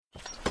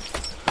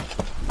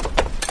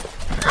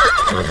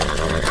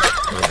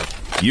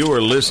You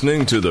are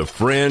listening to the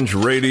Fringe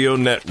Radio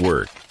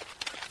Network.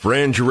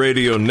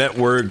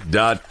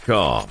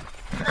 FringeRadioNetwork.com.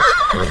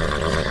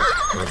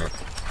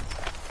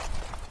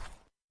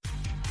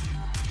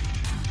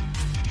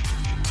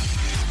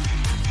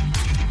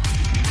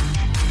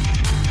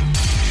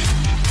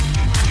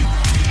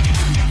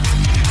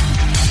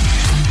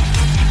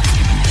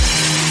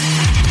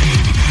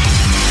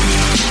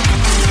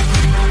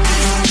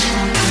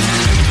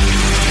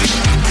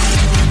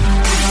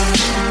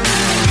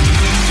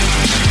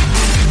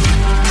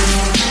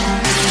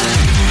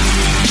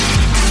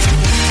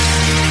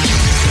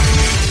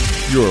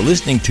 You're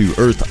listening to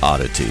Earth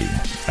Oddity,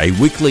 a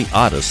weekly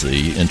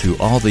odyssey into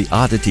all the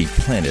oddity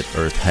planet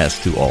Earth has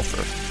to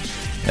offer.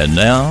 And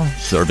now,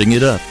 serving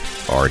it up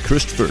are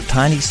Christopher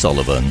Tiny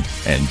Sullivan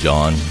and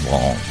John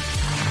Long.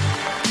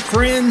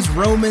 Friends,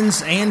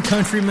 Romans, and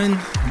countrymen,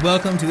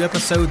 welcome to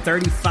episode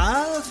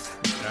 35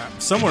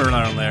 somewhere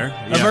around there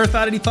of Earth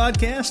Oddity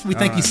Podcast. We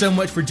thank you so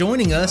much for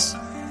joining us.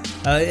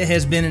 It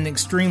has been an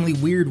extremely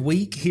weird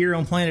week here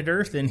on planet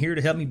Earth, and here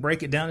to help me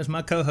break it down is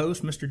my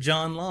co-host, Mr.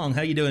 John Long.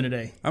 How you doing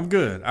today? I'm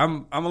good.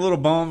 I'm a little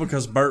bummed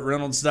because Burt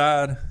Reynolds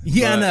died.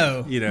 Yeah, but, I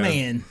know.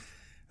 Man.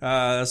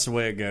 That's the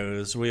way it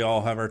goes. We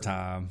all have our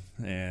time,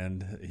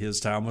 and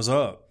his time was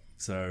up.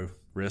 So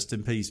rest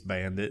in peace,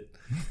 Bandit.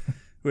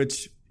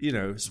 Which,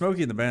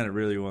 Smokey and the Bandit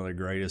really one of the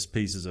greatest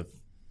pieces of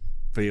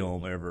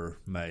film ever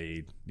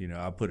made.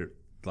 I put it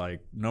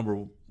like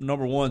number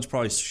one's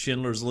probably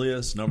Schindler's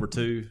List. Number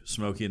two,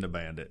 Smokey and the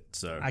Bandit.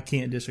 So I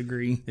can't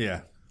disagree.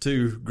 Yeah,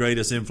 two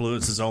greatest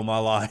influences on my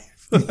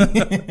life.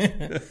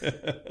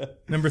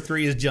 Number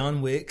three is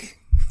John Wick.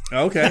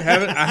 Okay,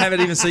 I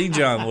haven't even seen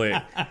John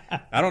Wick.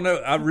 I don't know.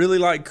 I really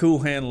like Cool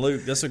Hand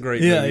Luke. That's a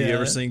great movie. You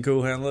ever seen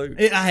Cool Hand Luke?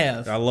 I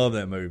have. I love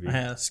that movie. I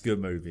have. It's a good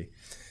movie.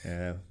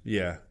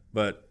 Yeah,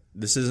 but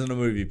this isn't a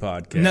movie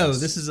podcast. No,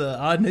 this is an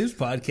Odd News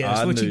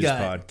podcast. What you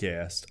got? Odd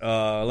News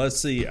podcast.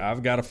 Let's see.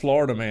 I've got a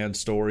Florida man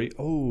story.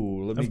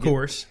 Oh, let me. Of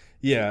course.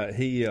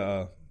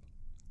 Yeah,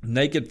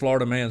 naked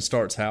Florida man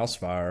starts house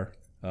fire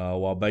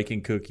while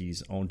baking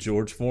cookies on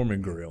George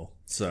Foreman grill.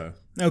 So.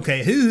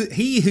 Okay,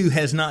 who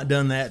has not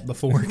done that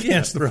before?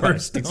 Yes, the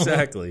first one.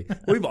 Exactly.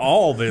 We've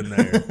all been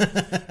there.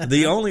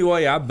 The only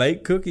way I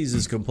bake cookies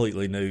is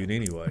completely nude,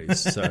 anyways.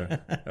 So,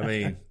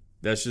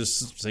 that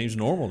just seems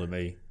normal to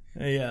me.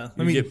 Yeah,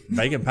 you get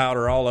baking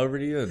powder all over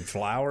you and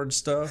flour and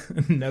stuff.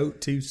 Note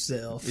to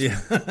self.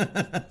 Yeah,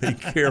 be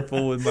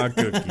careful with my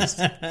cookies.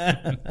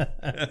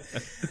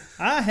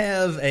 I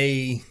have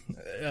a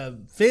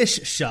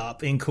fish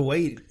shop in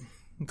Kuwait.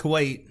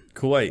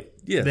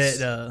 Yes.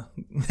 That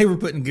they were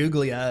putting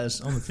googly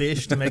eyes on the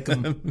fish to make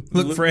them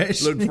look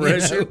fresh. Look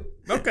fresher.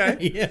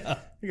 Okay. Yeah.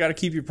 You got to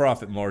keep your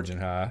profit margin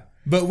high.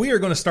 But we are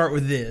going to start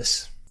with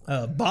this.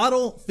 A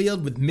bottle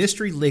filled with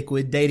mystery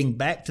liquid dating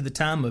back to the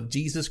time of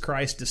Jesus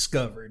Christ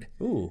discovered.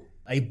 Ooh.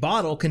 A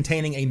bottle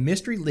containing a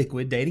mystery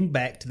liquid dating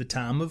back to the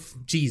time of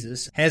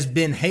Jesus has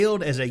been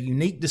hailed as a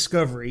unique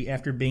discovery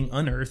after being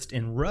unearthed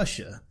in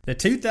Russia. The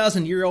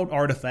 2,000-year-old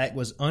artifact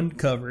was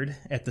uncovered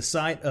at the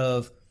site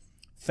of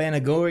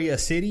Phanagoria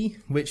City,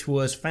 which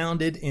was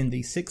founded in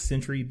the 6th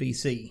century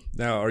BC.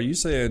 Now, are you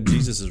saying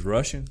Jesus is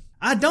Russian?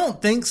 I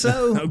don't think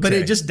so, Okay. But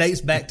it just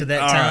dates back to that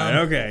time.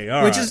 All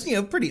right. Which is,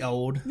 pretty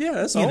old. Yeah,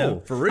 that's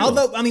old, for real.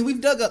 Although, we've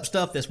dug up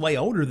stuff that's way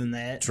older than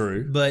that.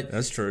 True. But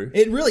that's true.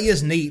 It really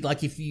is neat.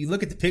 Like, if you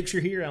look at the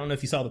picture here, I don't know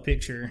if you saw the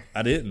picture.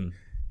 I didn't.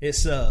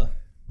 It's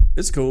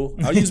cool.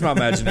 I'll use my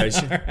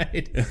imagination. All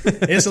right.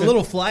 It's a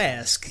little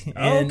flask.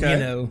 And,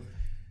 okay.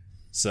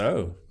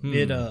 So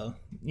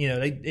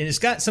it's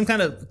got some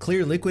kind of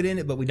clear liquid in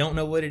it, but we don't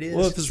know what it is.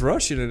 Well, if it's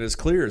Russian and it's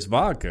clear, it's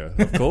vodka,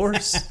 of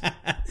course.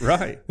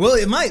 Right. Well,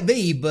 it might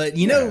be, but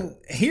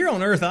here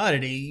on Earth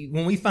Oddity,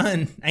 when we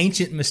find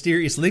ancient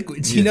mysterious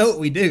liquids, you know what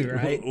we do,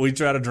 right? We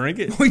try to drink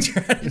it. We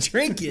try to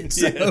drink it.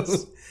 So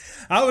Yes.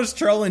 I was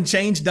trolling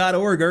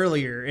change.org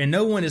earlier, and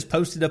no one has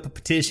posted up a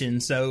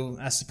petition, so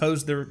I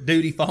suppose the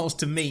duty falls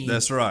to me.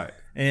 That's right.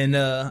 And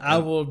I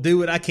will do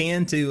what I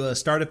can to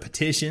start a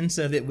petition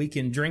so that we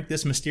can drink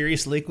this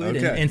mysterious liquid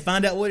and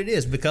find out what it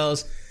is,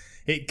 because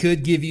it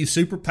could give you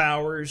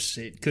superpowers.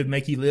 It could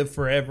make you live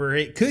forever.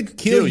 It could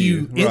kill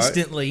you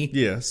instantly. Right.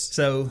 Yes.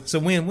 So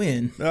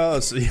win-win.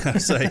 Oh, so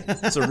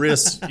it's a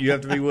risk you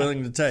have to be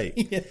willing to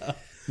take. Yeah.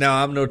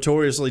 Now, I'm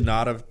notoriously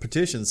not a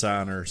petition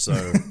signer,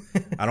 so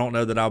I don't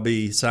know that I'll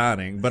be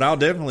signing, but I'll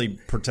definitely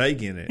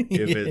partake in it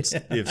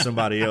if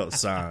somebody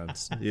else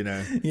signs,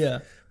 Yeah.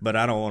 But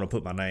I don't want to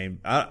put my name.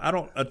 I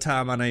don't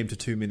tie my name to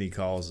too many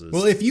causes.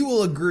 Well, if you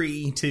will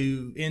agree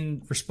to,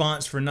 in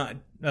response for not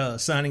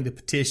signing the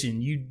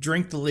petition, you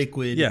drink the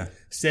liquid. Yeah.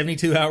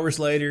 72 hours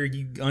later,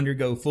 you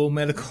undergo full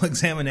medical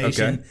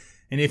examination. Okay.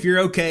 And if you're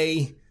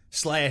okay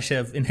 /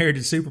 have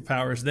inherited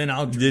superpowers, then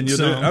I'll drink then you'll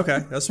some. do it. Okay,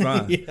 that's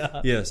fine. Yeah.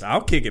 Yes,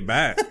 I'll kick it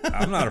back.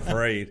 I'm not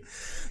afraid.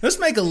 Let's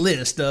make a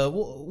list.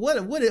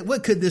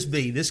 What could this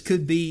be? This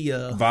could be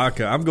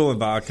vodka. I'm going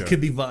vodka. Could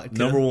be vodka.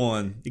 Number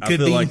one. I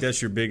feel like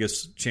that's your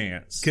biggest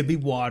chance. Could be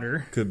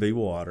water. Could be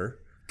water.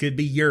 Could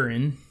be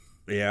urine.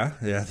 Yeah,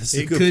 that's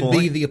a It good could point.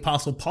 be the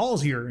Apostle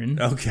Paul's urine.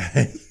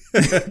 Okay.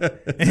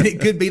 And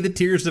it could be the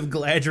tears of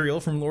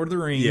Galadriel from Lord of the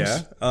Rings.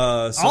 Yeah.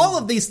 All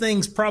of these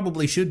things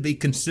probably should be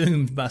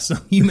consumed by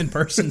some human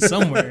person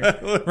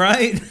somewhere,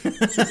 right?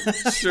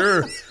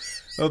 Sure.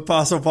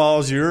 Apostle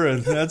Paul's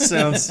urine. That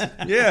sounds,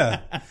 yeah.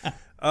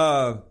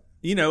 I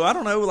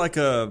don't know, like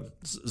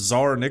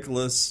Tsar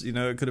Nicholas,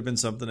 it could have been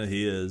something of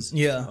his.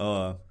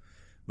 Yeah.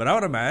 But I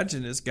would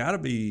imagine it's got to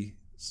be,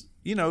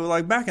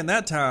 like back in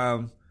that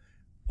time,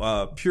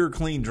 pure,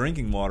 clean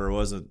drinking water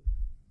wasn't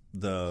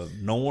the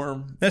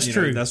norm. That's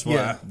true. That's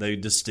why they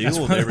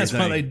distilled everything. That's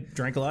why they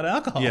drank a lot of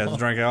alcohol. Yeah, they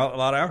drank a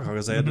lot of alcohol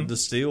because they had to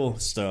distill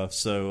stuff.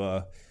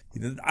 So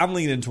I'm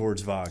leaning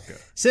towards vodka.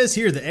 It says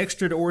here the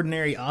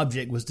extraordinary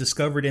object was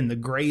discovered in the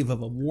grave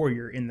of a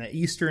warrior in the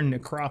eastern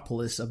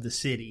necropolis of the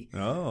city.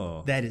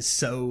 Oh. That is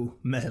so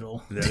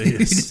metal. That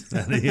is.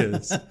 That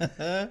is.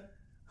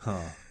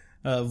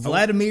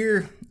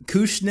 Vladimir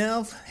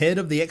Kushnev, head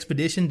of the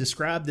expedition,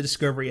 described the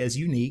discovery as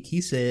unique.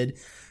 He said,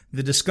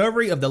 the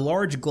discovery of the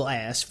large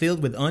glass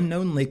filled with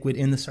unknown liquid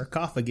in the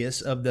sarcophagus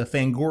of the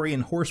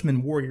Fangorian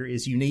horseman warrior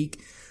is unique.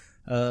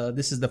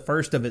 This is the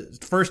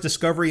first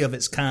discovery of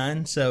its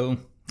kind, so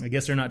I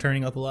guess they're not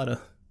turning up a lot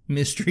of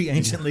mystery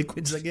ancient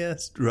liquids, I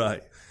guess.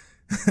 Right.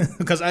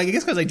 because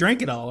they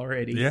drank it all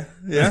already. Yeah.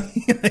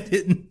 They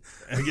didn't.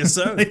 I guess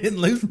so. They didn't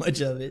lose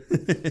much of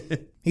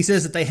it. He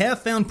says that they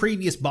have found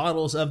previous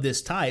bottles of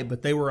this type,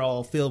 but they were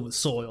all filled with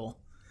soil.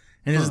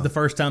 And this is the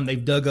first time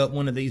they've dug up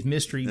one of these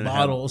mystery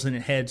bottles and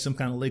it had some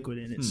kind of liquid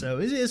in it. So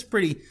it's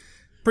pretty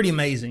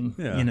amazing,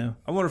 Yeah.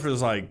 I wonder if it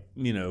was like,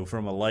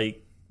 from a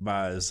lake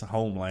by his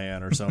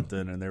homeland or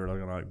something and they were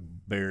going to like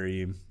bury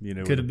him, Could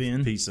have with a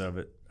been. piece of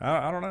it.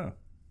 I don't know.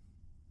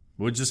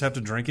 We'll just have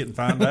to drink it and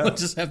find out. We'll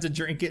just have to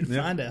drink it and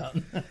find out.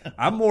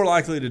 I'm more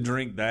likely to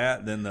drink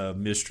that than the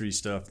mystery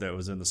stuff that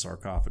was in the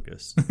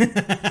sarcophagus.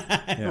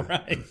 Yeah.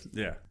 Right.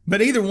 Yeah.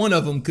 But either one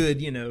of them could,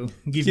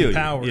 give you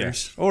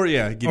powers. Yeah. Or,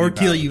 give Or you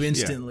kill powers. you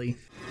instantly.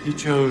 You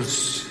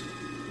chose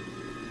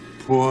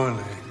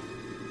poorly.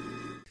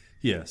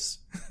 Yes.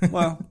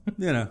 Well,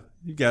 you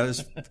got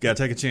to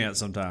take a chance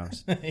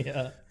sometimes.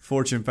 Yeah.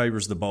 Fortune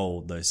favors the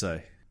bold, they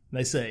say.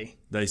 They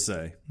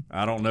say.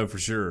 I don't know for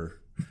sure.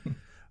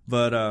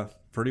 But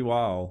pretty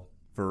wild,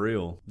 for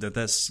real,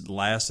 that's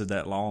lasted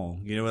that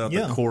long. Without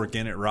the cork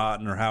in it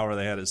rotting or however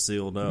they had it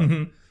sealed up.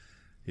 Mm-hmm.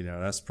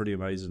 That's pretty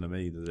amazing to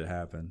me that it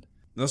happened.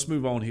 Let's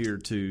move on here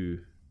to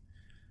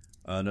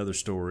another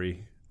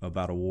story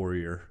about a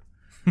warrior.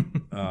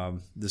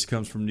 This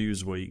comes from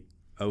Newsweek.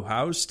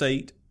 Ohio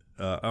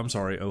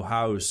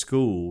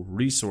school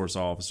resource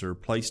officer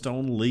placed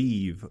on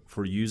leave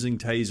for using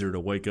taser to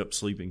wake up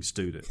sleeping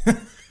student.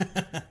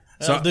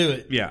 So do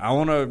it. Yeah, I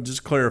want to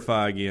just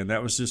clarify again.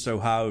 That was just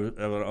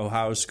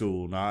Ohio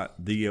school, not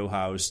the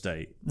Ohio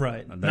State.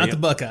 Right. Not the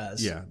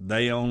Buckeyes. Yeah,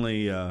 they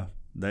only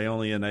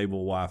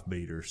enable wife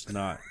beaters,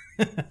 not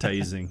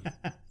tasing,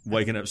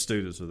 waking up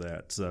students with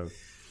that. So,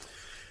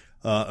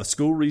 a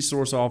school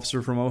resource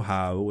officer from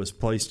Ohio was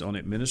placed on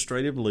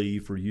administrative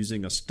leave for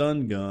using a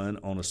stun gun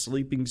on a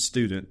sleeping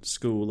student,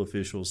 school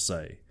officials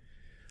say.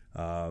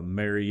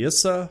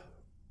 Mariissa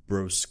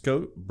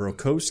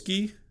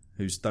Brokowski,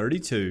 who's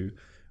 32,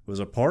 was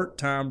a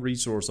part-time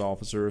resource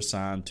officer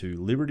assigned to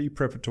Liberty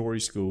Preparatory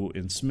School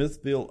in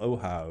Smithville,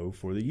 Ohio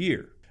for the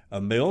year.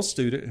 A male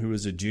student who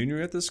was a junior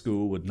at the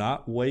school would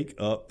not wake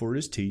up for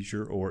his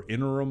teacher or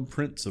interim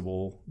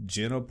principal,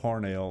 Jenna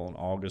Parnell, on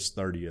August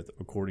 30th,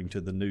 according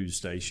to the news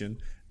station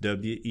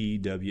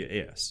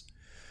WEWS.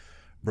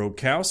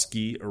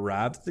 Brokowski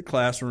arrived at the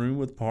classroom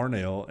with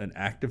Parnell and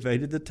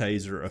activated the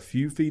taser a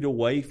few feet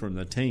away from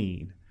the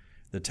teen.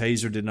 The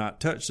taser did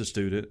not touch the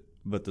student,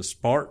 but the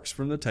sparks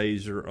from the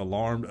taser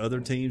alarmed other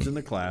teens in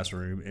the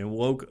classroom and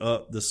woke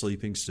up the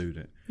sleeping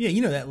student. Yeah,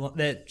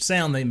 that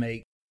sound they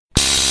make.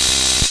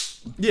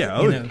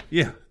 Yeah,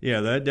 yeah.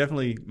 That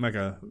definitely make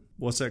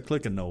what's that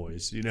clicking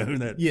noise?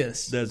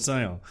 That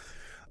sound.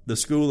 The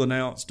school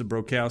announced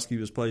Brokowski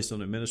was placed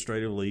on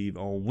administrative leave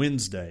on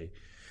Wednesday.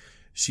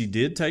 She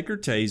did take her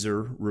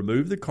taser,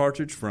 remove the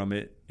cartridge from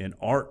it, and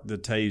arc the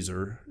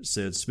taser,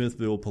 said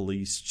Smithville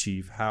Police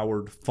Chief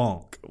Howard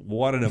Funk.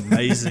 What an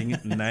amazing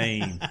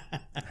name.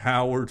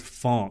 Howard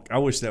Funk. I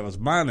wish that was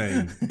my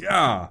name.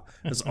 God,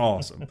 that's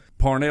awesome.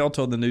 Parnell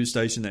told the news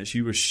station that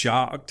she was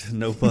shocked,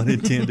 no pun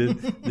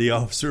intended, the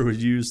officer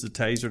would use the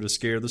taser to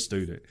scare the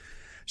student.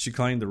 She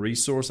claimed the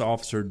resource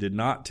officer did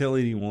not tell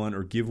anyone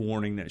or give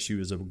warning that she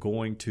was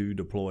going to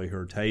deploy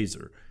her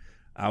taser.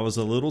 I was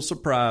a little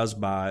surprised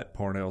by it,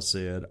 Parnell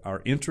said.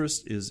 Our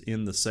interest is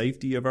in the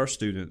safety of our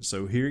students,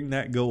 so hearing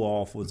that go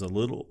off was a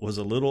little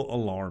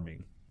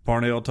alarming.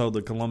 Parnell told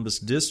the Columbus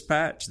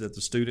Dispatch that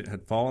the student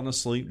had fallen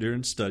asleep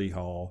during study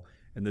hall,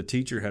 and the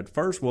teacher had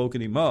first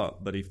woken him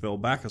up, but he fell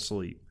back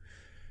asleep.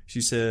 She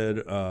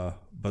said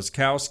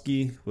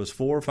Buskowski was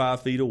 4 or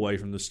 5 feet away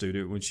from the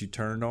student when she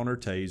turned on her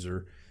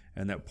taser,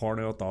 and that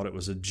Parnell thought it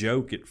was a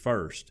joke at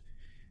first.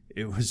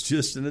 It was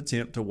just an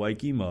attempt to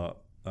wake him up.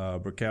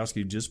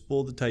 Brokowski just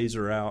pulled the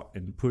taser out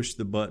and pushed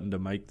the button to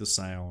make the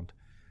sound.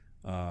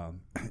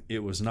 It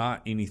was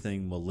not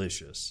anything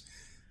malicious.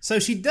 So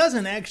she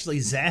doesn't actually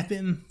zap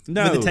him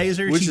No, with a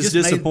taser. which she is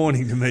just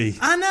disappointing to me.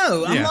 I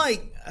know. I'm Yeah.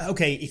 like,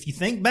 okay, if you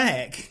think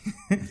back,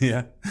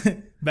 Yeah.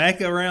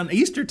 back around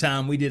Easter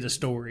time, we did a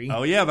story.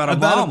 Oh, yeah, about a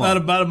mama.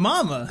 About a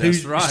mama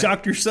That's who right.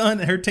 shocked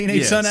her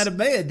teenage Yes. son out of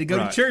bed to go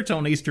Right. to church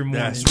on Easter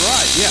morning. That's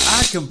right. Yeah,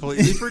 I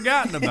completely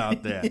forgotten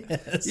about that.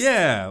 Yes.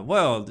 Yeah,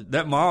 well,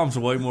 that mom's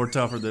way more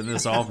tougher than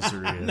this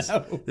officer is.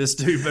 This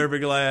dude better be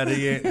glad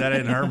that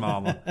ain't her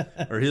mama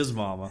or his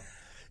mama.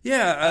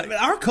 Yeah,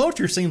 Our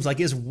culture seems like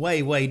it's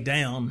way, way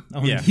down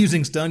on Yeah.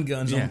 using stun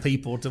guns Yeah. on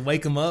people to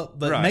wake them up.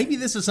 But Right. maybe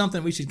this is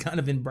something we should kind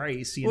of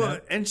embrace. You know,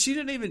 and she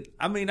didn't even.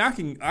 I mean, I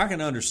can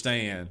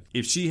understand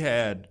if she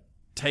had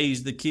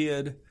tased the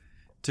kid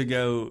to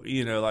go,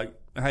 like,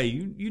 hey,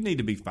 you need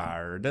to be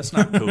fired. That's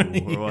not cool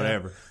or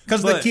whatever.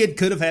 because the But- kid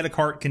could have had a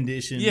heart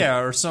condition. yeah,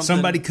 or something.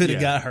 Somebody could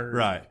have yeah, got hurt.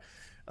 right?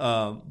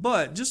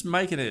 But just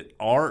making it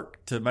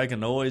arc to make a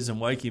noise and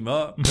wake him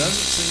up doesn't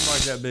seem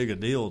like that big a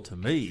deal to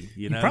me.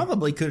 You know,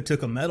 Probably could have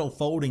took a metal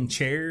folding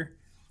chair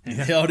and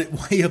held it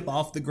way up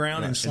off the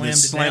ground and then slammed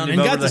it down him and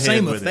over got the head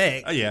same with it.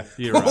 effect. Oh, yeah,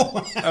 you're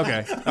right.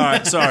 Okay, all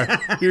right. Sorry,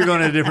 you're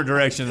going in a different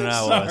direction than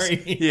I was.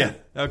 Sorry. Yeah.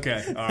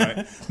 Okay. All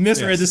right.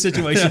 Misread the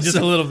situation just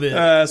a little bit.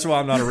 That's why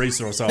I'm not a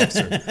resource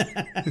officer.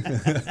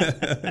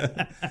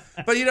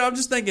 But I'm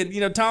just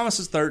thinking. Thomas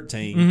is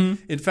 13.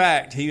 Mm-hmm. In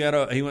fact, he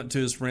went to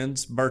his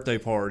friend's birthday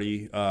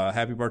party.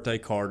 Happy birthday,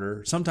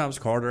 Carter! Sometimes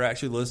Carter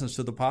actually listens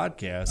to the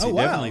podcast. Oh, He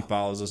wow. definitely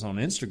follows us on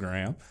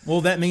Instagram.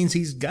 Well, that means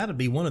he's got to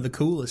be one of the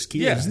coolest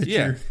kids.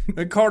 Yeah.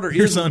 And Carter,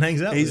 your son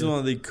hangs out He's with. one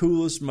of the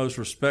coolest, most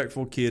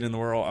respectful kid in the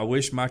world. I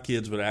wish my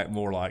kids would act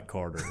more like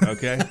Carter.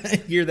 Okay. You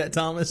hear that,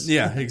 Thomas?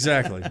 Yeah,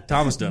 exactly.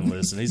 Thomas doesn't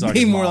listen. He's like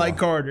Be his more mama. like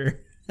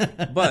Carter.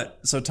 But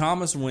so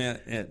Thomas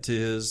went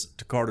to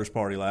Carter's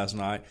party last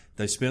night.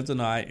 They spent the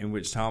night in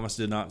which Thomas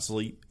did not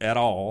sleep at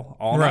all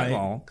Right. night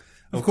long.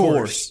 Of course.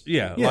 course.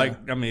 Yeah. Yeah.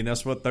 Like, I mean,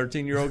 that's what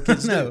 13-year-old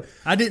kids No, do.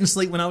 I didn't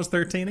sleep when I was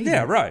 13 either.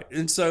 Yeah, right.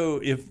 And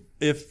so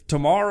if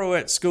tomorrow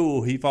at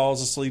school he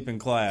falls asleep in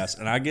class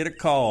and I get a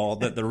call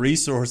that the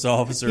resource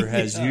officer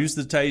has used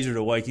the taser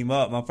to wake him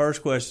up, my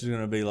first question is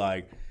going to be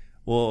like,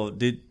 well,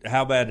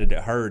 how bad did it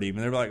hurt him?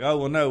 And they're like, oh,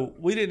 well, no,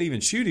 we didn't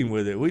even shoot him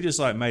with it. We just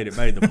like made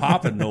the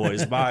popping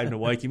noise by him to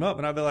wake him up.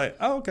 And I'd be like,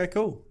 oh, okay,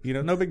 cool.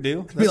 No big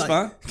deal. Be That's like,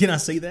 fine. Can I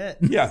see that?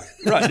 Yeah,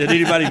 right. Did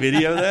anybody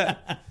video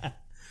that?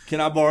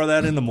 Can I borrow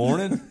that in the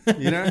morning?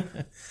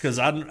 Because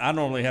I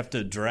normally have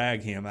to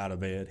drag him out of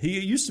bed. He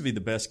used to be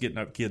the best getting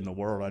up kid in the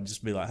world. I'd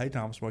just be like, hey,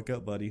 Thomas, wake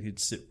up, buddy. He'd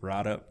sit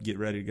right up, get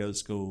ready to go to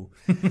school.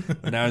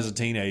 But now he's a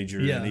teenager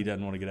and he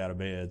doesn't want to get out of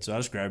bed. So I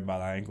just grab him by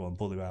the ankle and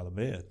pull him out of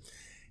the bed.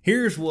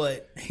 Here's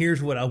what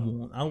I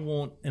want. I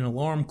want an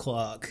alarm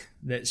clock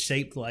that's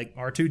shaped like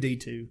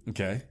R2-D2.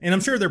 Okay. And I'm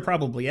sure they're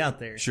probably out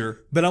there. Sure.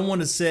 But I want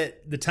to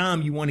set the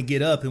time you want to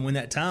get up, and when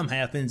that time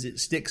happens, it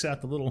sticks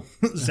out the little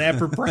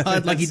zapper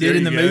prod like he did There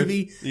in the you go.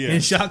 movie Yeah.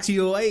 and shocks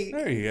you awake.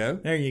 There you go.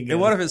 There you go.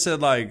 And what if it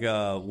said like,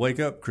 wake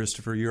up,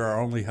 Christopher, you're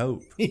our only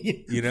hope?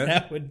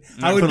 I would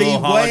put a be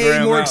little way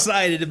hologram more out.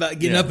 excited about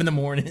getting Yeah. up in the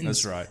morning.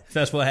 That's right. If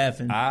that's what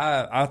happened.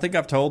 I think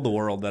I've told the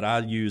world that I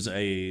use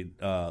a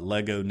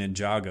Lego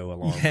Ninjago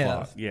alarm have.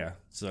 clock. Yeah.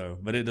 So,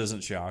 but it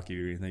doesn't shock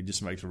you or anything. It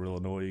just makes a real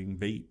annoying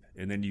beep.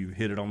 And then you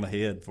hit it on the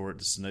head for it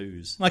to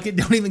snooze. Like it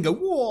don't even go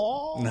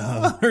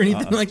whoa or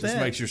anything like Just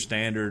that. makes your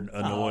standard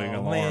annoying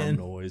Oh, alarm man.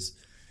 noise.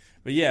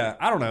 But yeah,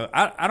 I don't know.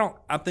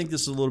 I think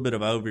this is a little bit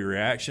of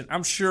overreaction.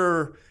 I'm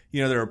sure,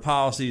 there are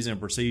policies and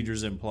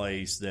procedures in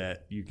place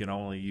that you can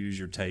only use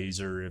your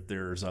taser if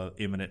there's a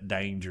imminent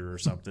danger or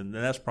something. And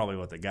that's probably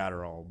what they got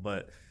her on.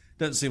 But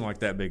doesn't seem like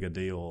that big a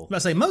deal. I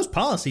say most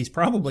policies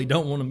probably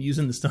don't want them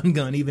using the stun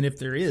gun, even if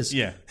there is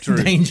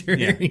true. danger.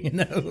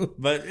 Yeah.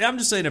 But I'm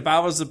just saying, if I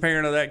was the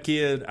parent of that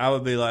kid, I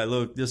would be like,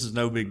 "Look, this is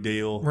no big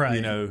deal.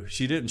 Right.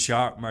 She didn't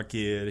shock my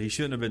kid. He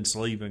shouldn't have been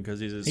sleeping because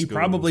he's at He school."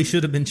 probably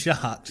should have been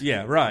shocked.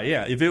 Yeah, right.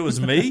 Yeah, if it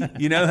was me,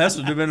 that's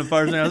would have been the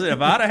first thing I said.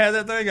 If I'd have had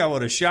that thing, I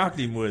would have shocked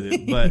him with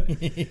it. But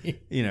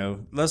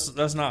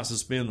let's not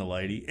suspend the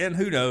lady. And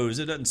who knows?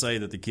 It doesn't say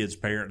that the kid's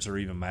parents are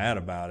even mad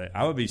about it.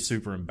 I would be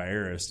super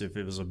embarrassed if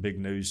it was a big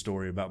news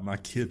story about my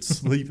kid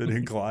sleeping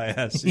in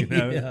class.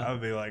 Yeah.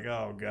 I'd be like,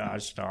 "Oh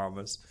gosh,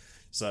 Thomas."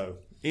 So,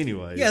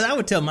 anyways, Yeah, I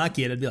would tell my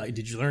kid, I'd be like,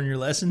 "Did you learn your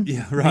lesson?"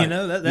 yeah, right.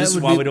 That this is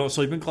would why be, we don't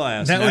sleep in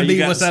class. That Now would you be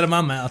got what's this- out of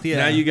my mouth. Yeah.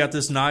 Now you got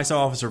this nice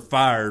officer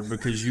fired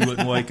because you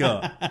wouldn't wake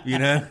up.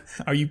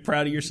 Are you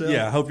proud of yourself?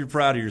 Yeah, I hope you're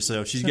proud of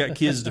yourself. She's got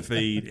kids to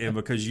feed, and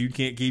because you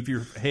can't keep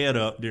your head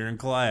up during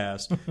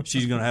class,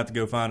 she's going to have to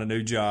go find a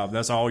new job.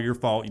 That's all your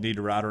fault. You need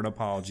to write her an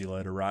apology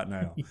letter right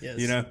now.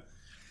 Yes.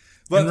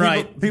 But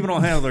And people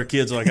don't handle their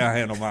kids like I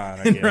handle mine,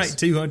 I guess. Right,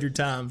 200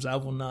 times. I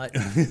will not.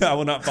 I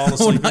will not fall I will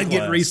asleep not in get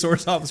class.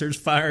 resource officers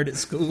fired at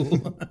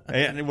school.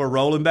 And we're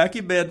rolling back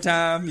at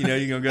bedtime. You're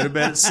going to go to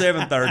bed at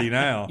 7:30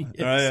 now. Yes.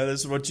 All right, this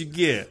is what you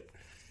get.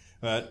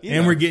 But,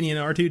 And we're getting you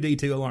an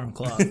R2-D2 alarm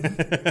clock.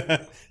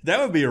 that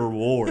would be a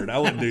reward. I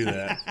wouldn't do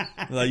that.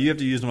 Like, you have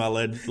to use my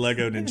Lego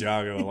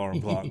Ninjago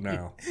alarm clock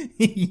now.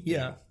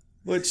 Yeah.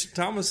 Which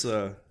Thomas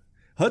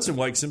Hudson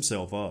wakes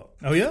himself up.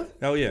 Oh, yeah?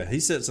 Oh, yeah. He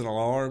sets an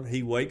alarm.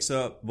 He wakes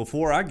up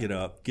before I get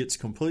up, gets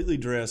completely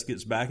dressed,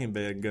 gets back in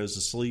bed, and goes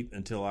to sleep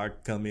until I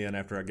come in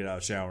after I get out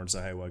of the shower and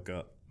say, hey, wake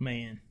up.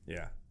 Man.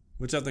 Yeah.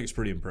 Which I think is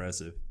pretty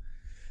impressive.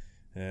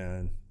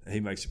 And he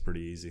makes it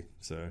pretty easy.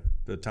 So,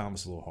 but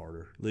Thomas a little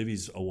harder.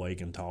 Libby's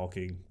awake and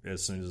talking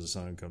as soon as the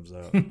sun comes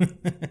up.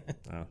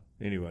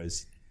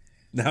 Anyways,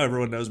 now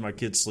everyone knows my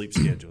kids' sleep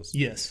schedules.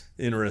 Yes.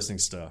 Interesting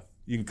stuff.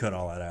 You can cut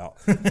all that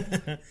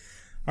out.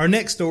 Our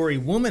next story,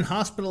 woman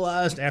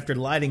hospitalized after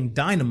lighting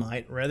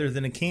dynamite rather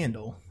than a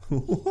candle.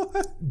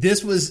 What?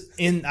 This was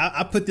in,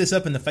 I put this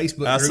up in the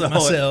Facebook I group saw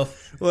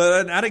myself. It.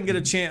 Well, I didn't get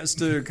a chance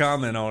to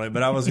comment on it,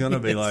 but I was going to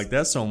be like,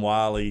 that's some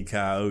Wile E.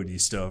 Coyote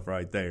stuff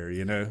right there,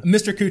 you know?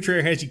 Mr.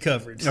 Couture has you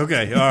covered.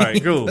 Okay, all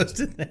right, cool. All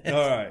Posted that.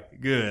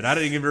 right, good. I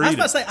didn't even read I was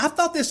about it. to say, I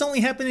thought this only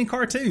happened in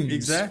cartoons.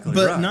 Exactly,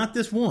 But right. not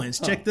this once.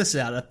 Check this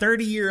out. A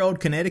 30-year-old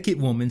Connecticut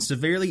woman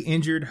severely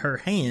injured her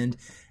hand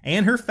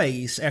and her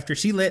face after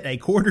she lit a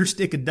quarter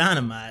stick of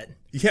dynamite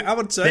Yeah, I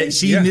would say. that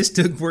she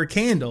mistook for a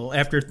candle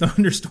after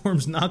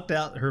thunderstorms knocked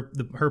out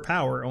her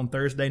power on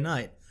Thursday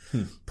night.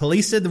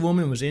 Police said the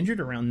woman was injured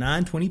around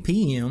 9:20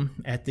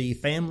 p.m. at the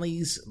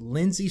family's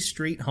Lindsay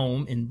Street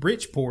home in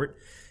Bridgeport,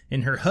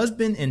 and her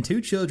husband and 2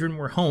 children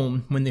were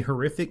home when the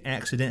horrific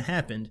accident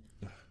happened.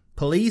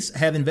 Police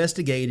have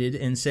investigated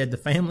and said the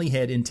family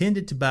had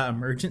intended to buy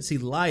emergency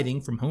lighting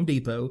from Home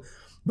Depot,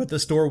 but the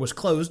store was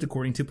closed,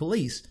 according to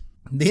police.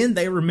 Then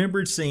they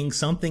remembered seeing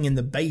something in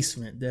the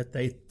basement that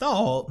they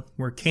thought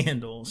were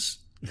candles.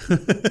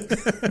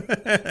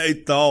 They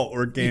thought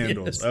were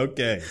candles. Yes.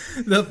 Okay.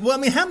 Well, I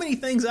mean, how many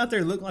things out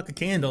there look like a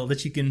candle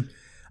that you can...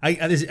 I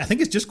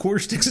think it's just quarter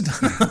sticks of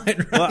dynamite,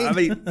 right? Well, I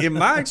mean, in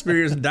my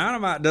experience,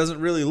 dynamite doesn't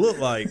really look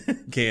like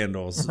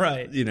candles.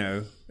 Right. You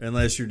know,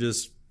 unless you're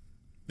just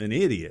an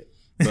idiot.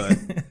 But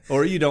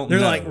or you don't They're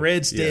know. like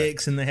red Yeah.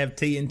 sticks and they have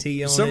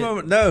TNT on Some it. of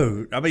them,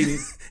 no. I mean,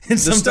 And the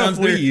stuff sometimes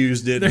we they're-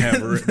 used didn't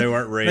have, they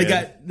weren't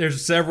red.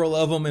 There's several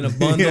of them in a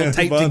bundle Yeah,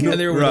 taped bundle,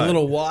 together with right. a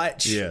little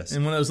watch. Yes.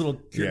 And one of those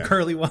little Yeah.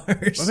 curly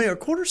wires. I mean, a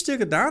quarter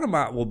stick of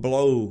dynamite will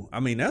blow. I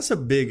mean, that's a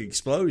big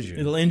explosion.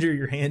 It'll injure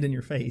your hand and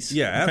your face.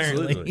 Yeah,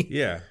 apparently. absolutely.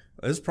 Yeah.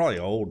 It's probably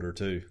older,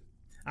 too.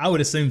 I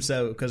would assume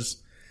so, because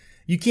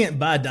you can't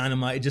buy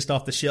dynamite just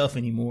off the shelf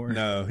anymore.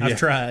 No. I've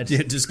tried.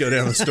 Yeah, just go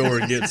down the store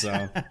and get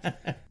some.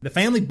 The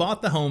family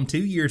bought the home 2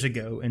 years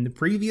ago, and the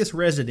previous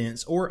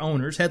residents or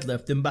owners had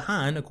left them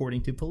behind,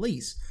 according to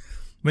police.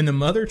 When the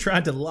mother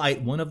tried to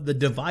light one of the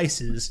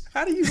devices...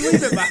 How do you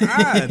leave it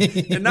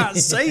behind and not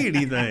say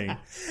anything?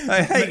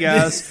 Hey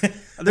guys,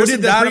 there's did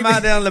some the dynamite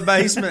previous- down in the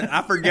basement.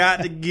 I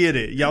forgot to get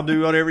it. Y'all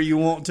do whatever you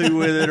want to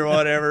with it or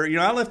whatever. You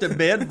know, I left a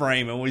bed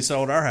frame when we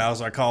sold our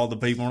house. I called the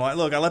people and like,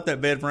 look, I left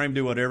that bed frame.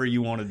 Do whatever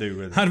you want to do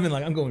with it. I'd have been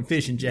like, I'm going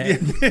fishing, Jack.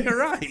 Yeah,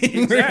 right.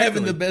 Exactly. We're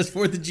having the best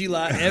 4th of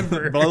July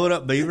ever. Blowing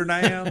up beaver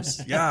dams.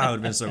 Yeah, it would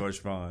have been so much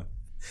fun.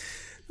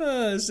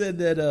 Said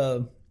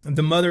that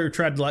the mother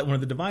tried to light one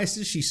of the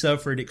devices. She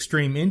suffered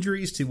extreme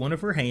injuries to one of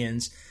her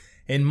hands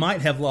and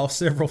might have lost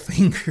several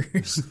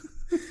fingers.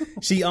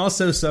 She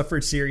also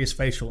suffered serious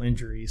facial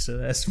injuries, so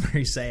that's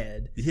very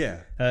sad.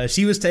 Yeah.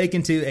 She was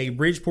taken to a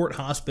Bridgeport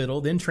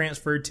hospital, then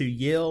transferred to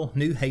Yale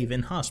New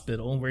Haven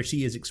Hospital, where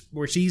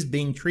she's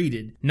being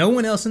treated. No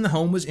one else in the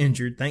home was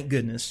injured, thank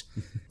goodness.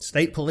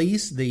 State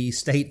police, the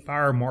state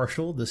fire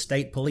marshal, the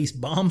state police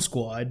bomb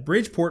squad,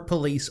 Bridgeport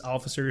police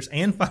officers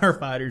and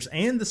firefighters,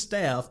 and the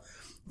staff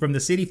from the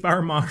city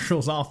fire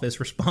marshal's office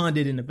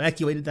responded and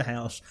evacuated the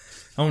house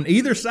on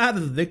either side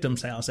of the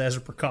victim's house as a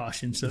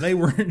precaution. So they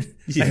weren't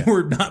they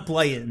were not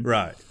playing.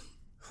 Right.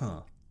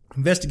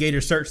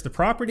 Investigators searched the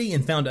property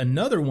and found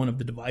another one of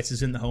the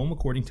devices in the home,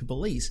 according to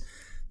police.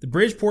 The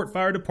Bridgeport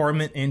Fire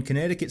Department and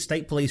Connecticut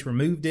State Police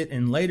removed it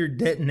and later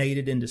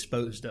detonated and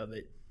disposed of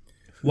it.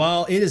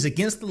 While it is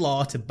against the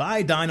law to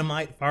buy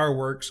dynamite,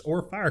 fireworks,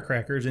 or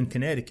firecrackers in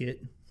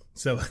Connecticut,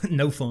 so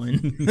no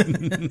fun,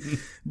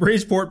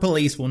 Bridgeport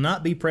police will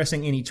not be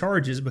pressing any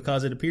charges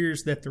because it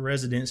appears that the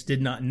residents did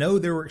not know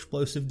there were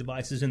explosive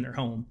devices in their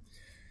home.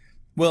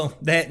 Well,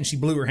 that, and she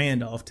blew her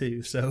hand off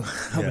too, so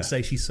I would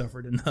say she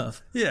suffered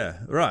enough. Yeah,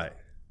 right.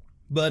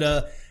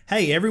 But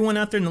hey, everyone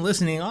out there in the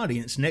listening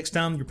audience, next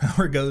time your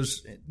power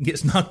gets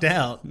knocked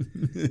out,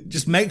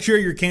 just make sure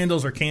your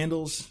candles are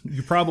candles.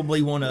 You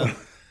probably want to,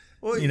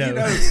 Well,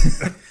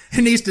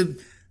 it needs to.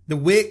 The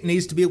wick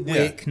needs to be a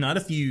wick, not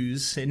a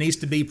fuse. It needs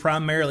to be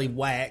primarily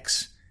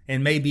wax,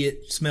 and maybe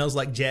it smells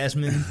like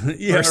jasmine or or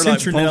like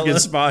citronella. pumpkin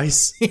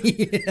spice.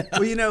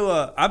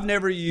 Well, I've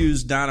never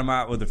used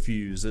dynamite with a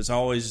fuse. It's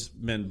always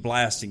been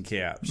blasting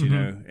caps, you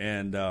know,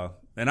 and I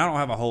don't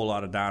have a whole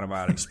lot of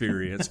dynamite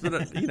experience,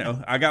 but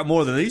I got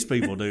more than these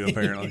people do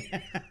apparently,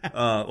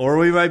 or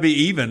we may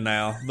be even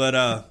now.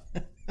 But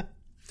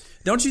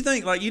don't you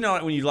think, like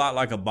when you light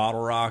like a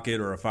bottle rocket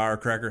or a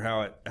firecracker,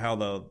 how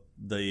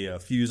the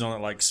fuse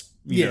on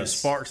it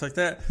sparks like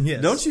that.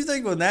 Yes. Don't you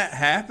think when that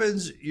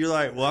happens, you're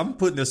like, well, I'm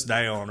putting this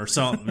down or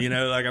something,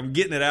 like I'm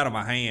getting it out of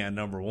my hand,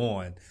 number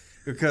one.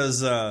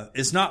 because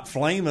it's not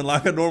flaming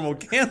like a normal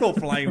candle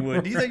flame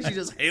would. Do you think she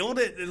just held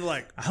it and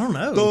like, I don't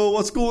know. oh,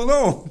 what's going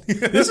on?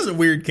 This is a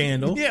weird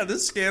candle. Yeah,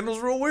 this candle's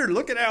real weird.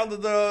 Look at how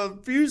the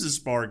fuse is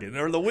sparking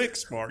or the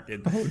wick's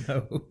sparking. Oh,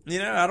 no. You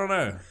know, I don't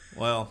know.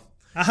 Well,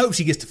 I hope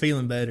she gets to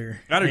feeling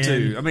better. I do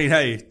too. I mean,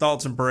 hey,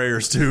 thoughts and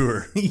prayers to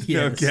her.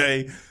 Yes.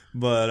 Okay.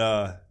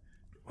 But,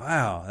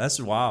 wow, that's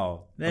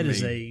wild.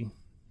 That's a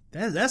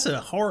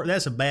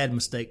bad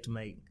mistake to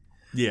make.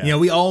 Yeah. You know,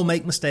 we all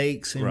make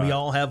mistakes and Right. we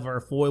all have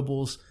our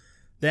foibles.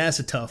 That's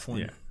a tough one.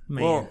 Yeah.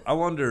 Man. Well, I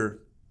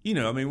wonder, you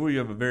know, I mean, we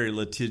have a very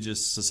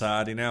litigious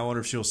society now. I wonder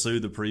if she'll sue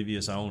the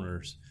previous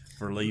owners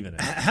for leaving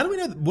it. how do we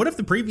know? What if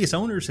the previous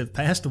owners have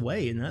passed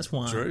away and that's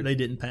why True. they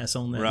didn't pass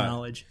on that Right.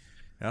 knowledge?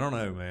 I don't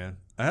know, man.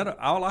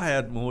 All I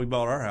had when we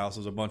bought our house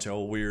was a bunch of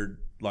old weird,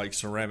 like,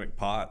 ceramic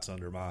pots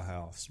under my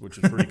house, which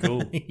was pretty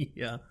cool.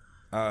 Yeah.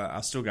 I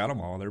still got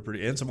them all. They're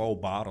pretty, and some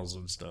old bottles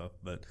and stuff,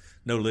 but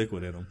no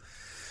liquid in them.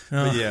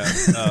 But yeah,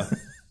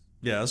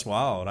 that's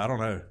wild. I don't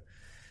know.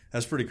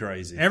 That's pretty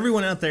crazy.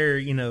 Everyone out there,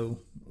 you know,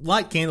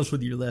 light candles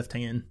with your left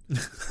hand.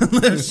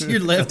 Unless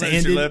you're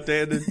left-handed. You're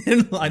left-handed.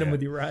 And light them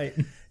with your right.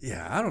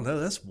 Yeah, I don't know.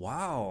 That's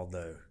wild,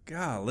 though.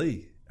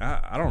 Golly.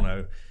 I don't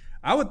know.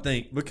 I would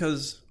think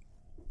because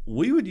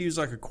we would use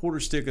like a quarter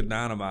stick of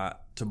dynamite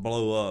to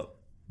blow up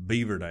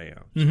beaver dams,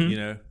 you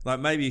know, like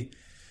maybe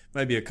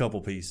a couple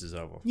pieces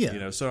of them, Yeah. you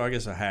know, so I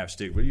guess a half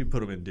stick, but you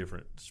put them in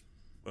different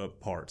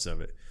parts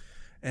of it.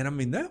 And I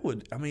mean,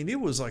 it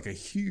was like a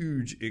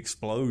huge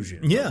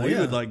explosion. Yeah, we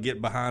yeah. would like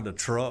get behind a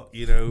truck,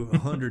 you know,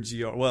 hundreds of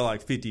yards, well,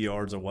 like 50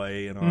 yards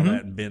away and all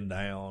that and bend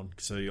down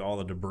so all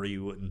the debris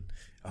wouldn't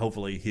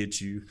hopefully hit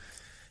you.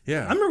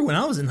 Yeah. I remember when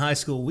I was in high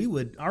school,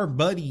 our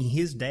buddy,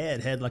 his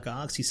dad had like an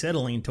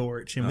oxyacetylene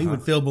torch, and we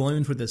would fill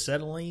balloons with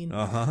acetylene,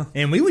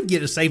 and we would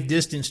get a safe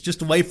distance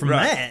just away from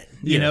that,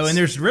 you know, and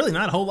there's really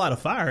not a whole lot of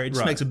fire. It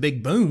just makes a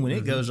big boom when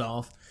it goes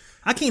off.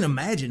 I can't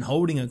imagine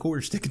holding a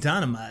quarter stick of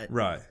dynamite.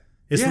 Right.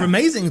 It's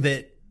amazing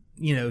that,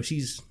 you know,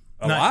 she's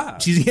alive.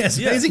 It's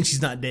amazing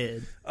she's not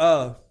dead.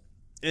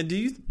 And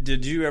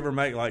did you ever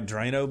make like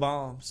Drano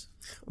bombs?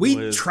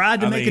 We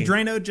tried to make a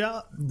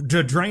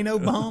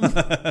Drano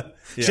bomb.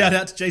 Shout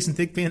out to Jason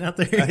Thickpin out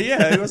there.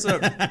 Yeah, what's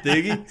up,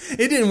 Diggy?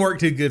 It didn't work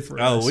too good for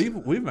us.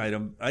 Oh, we've made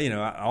them, you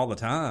know, all the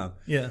time.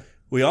 Yeah.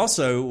 We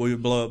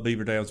would blow up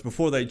beaver dams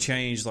before they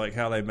changed like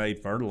how they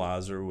made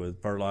fertilizer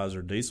with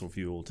fertilizer diesel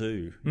fuel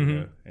too. You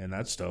know? And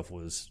that stuff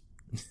was.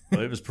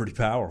 Well, it was pretty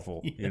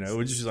powerful. Yes. You know,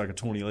 we just used like a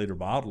 20-liter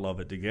bottle of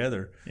it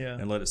together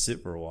and let it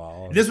sit for a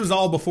while. This was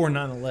all before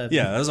 9/11.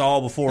 Yeah, that was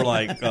all before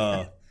like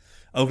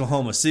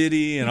Oklahoma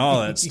City and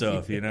all that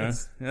stuff, you know?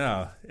 Yes.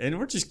 Yeah. And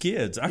we're just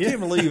kids. I can't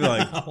believe,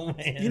 like,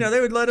 you know, they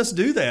would let us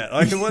do that.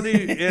 Like, it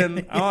wasn't,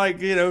 and I'm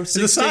like, you know,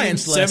 16,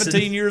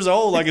 17 years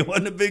old, like, it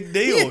wasn't a big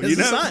deal, you know? It's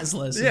a science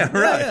lesson. Yeah,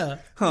 right. Yeah.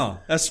 Huh,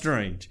 that's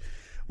strange.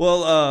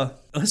 Well,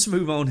 let's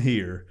move on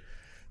here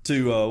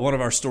to one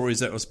of our stories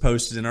that was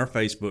posted in our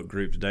Facebook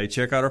group today.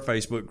 Check out our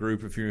Facebook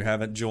group if you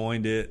haven't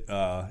joined it,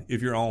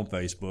 if you're on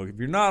Facebook. If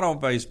you're not on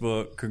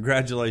Facebook,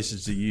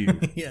 congratulations to you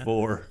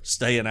for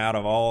staying out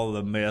of all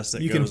the mess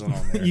that goes on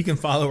there. You can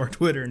follow our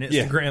Twitter and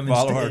Instagram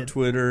follow instead. our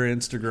Twitter,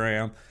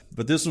 Instagram.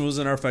 But this one was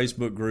in our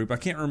Facebook group. I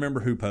can't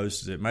remember who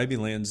posted it. Maybe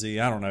Lindsay.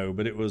 I don't know.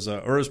 But it was,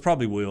 or it was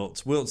probably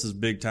Wiltz. Wiltz is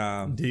big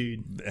time.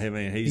 Dude. I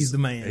mean, he's the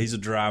man. He's a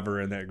driver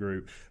in that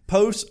group.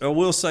 I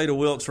will say to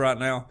Wiltz right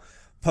now,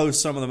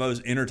 post some of the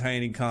most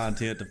entertaining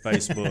content to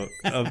Facebook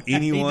of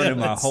anyone in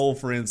my whole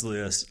friends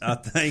list. I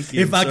thank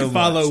him If I could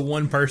follow much.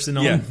 one person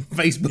on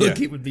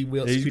Facebook, it would be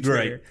Will. He's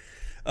great.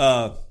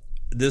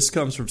 This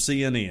comes from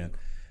CNN.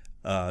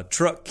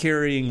 Truck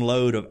carrying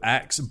load of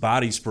Axe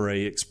body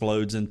spray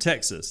explodes in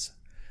Texas.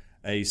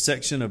 A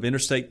section of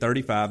Interstate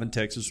 35 in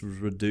Texas was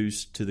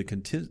reduced to the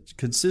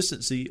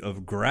consistency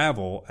of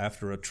gravel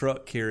after a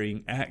truck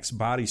carrying Axe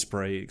body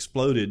spray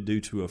exploded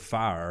due to a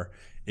fire,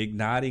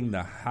 igniting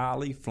the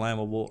highly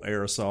flammable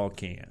aerosol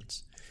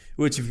cans.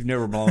 Which, if you've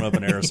never blown up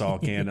an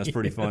aerosol can, that's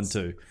pretty fun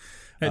too.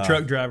 That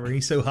truck driver,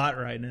 he's so hot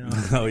right now.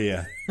 Oh,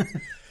 yeah.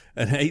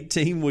 An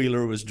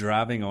 18-wheeler was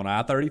driving on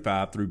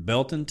I-35 through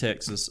Belton,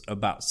 Texas,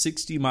 about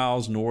 60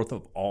 miles north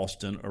of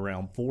Austin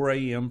around 4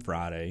 a.m.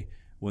 Friday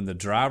when the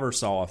driver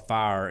saw a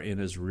fire in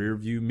his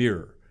rearview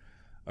mirror,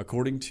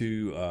 according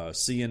to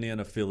CNN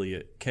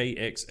affiliate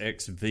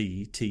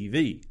KXXV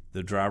TV.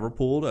 The driver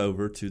pulled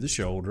over to the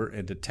shoulder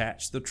and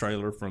detached the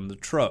trailer from the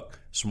truck.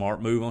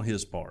 Smart move on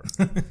his part.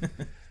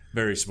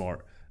 Very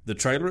smart. The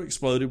trailer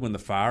exploded when the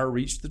fire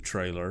reached the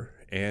trailer,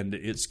 and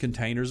its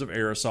containers of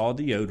aerosol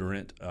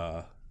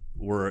deodorant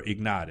were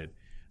ignited.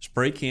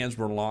 Spray cans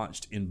were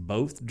launched in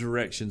both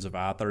directions of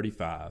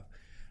I-35.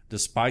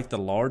 Despite the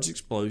large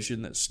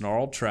explosion that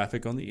snarled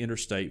traffic on the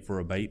interstate for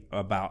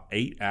about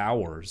 8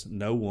 hours,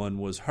 no one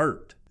was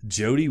hurt.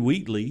 Jody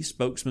Wheatley,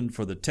 spokesman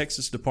for the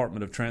Texas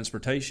Department of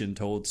Transportation,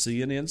 told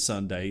CNN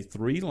Sunday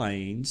 3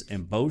 lanes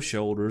and both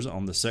shoulders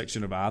on the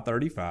section of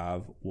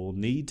I-35 will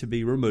need to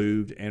be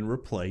removed and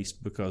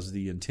replaced because of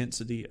the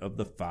intensity of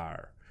the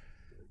fire.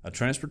 A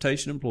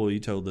transportation employee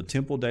told the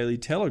Temple Daily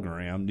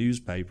Telegram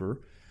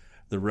newspaper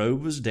The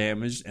road was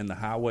damaged and the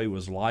highway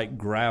was like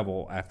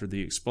gravel after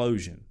the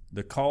explosion.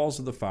 The cause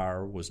of the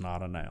fire was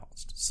not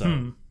announced.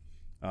 So,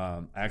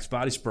 Axe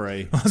body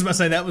spray. I was about to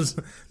say that was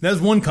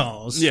one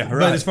cause. Yeah, right.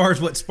 But as far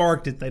as what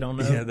sparked it, they don't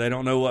know. Yeah, they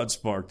don't know what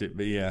sparked it.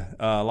 But yeah,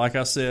 like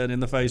I said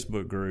in the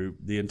Facebook group,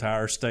 the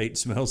entire state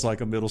smells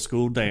like a middle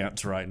school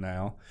dance right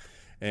now.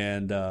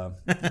 And,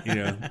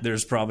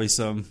 there's probably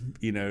some,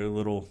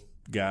 little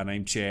guy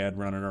named Chad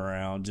running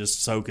around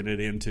just soaking it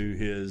into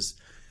his,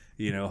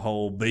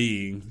 whole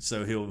being,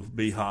 so he'll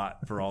be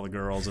hot for all the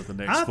girls at the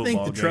next football game.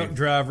 I think the truck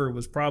driver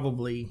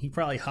he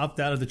probably hopped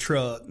out of the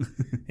truck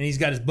and he's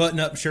got his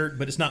button-up shirt,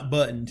 but it's not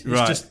buttoned.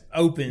 It's just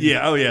open.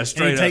 Yeah, oh yeah,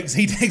 straight and up.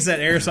 He takes that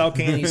aerosol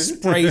can, he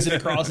sprays it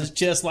across his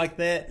chest like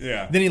that.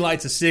 Yeah. Then he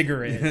lights a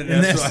cigarette, and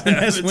That's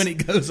that's when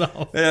it goes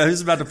off. Yeah,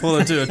 he's about to pull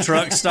into a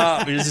truck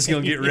stop. He's just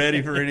going to get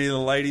ready for any of the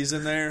ladies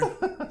in there.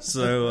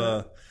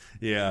 So,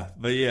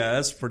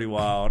 that's pretty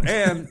wild.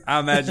 And I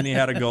imagine he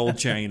had a gold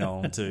chain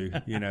on too,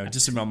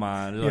 just in my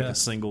mind, like a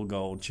single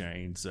gold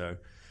chain. So,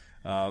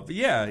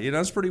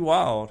 it's pretty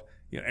wild.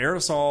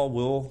 Aerosol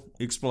will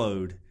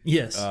explode.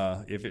 Yes.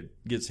 If it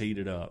gets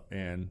heated up,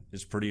 and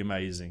it's pretty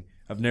amazing.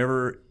 I've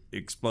never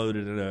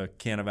exploded in a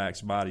can of Axe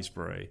body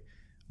spray,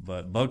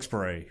 but bug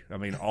spray,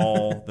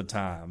 all the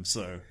time.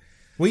 So.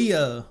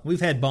 We've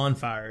had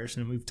bonfires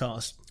and we've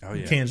tossed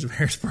cans of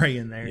hairspray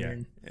in there.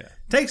 And it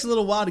takes a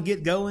little while to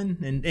get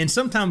going, and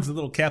sometimes the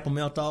little cap will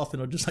melt off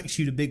and it'll just like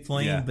shoot a big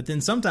flame. Yeah. But then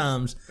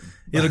sometimes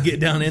it'll get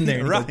down in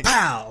there and go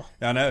pow.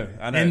 I know.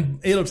 And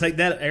it'll take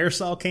that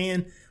aerosol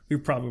can. We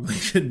probably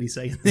shouldn't be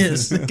saying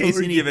this in case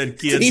we're giving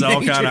kids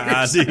all kind of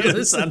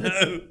ideas. I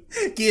know.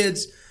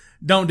 Kids,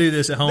 don't do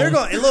this at home. They're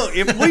going look.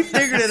 If we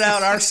figured it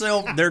out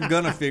ourselves, they're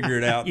gonna figure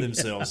it out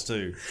themselves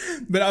too.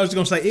 But I was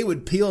going to say it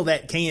would peel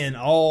that can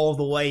all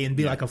the way and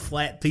be like a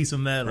flat piece of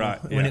metal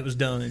when it was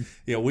done.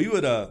 Yeah, we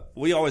would.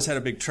 We always had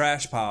a big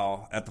trash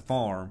pile at the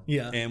farm.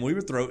 Yeah, and we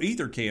would throw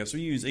ether cans. We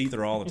use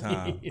ether all the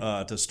time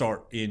to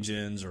start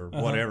engines or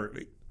whatever.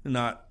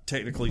 Not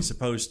technically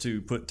supposed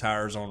to put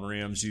tires on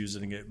rims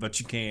using it, but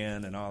you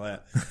can and all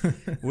that.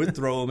 We'd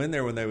throw them in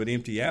there when they would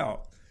empty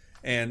out,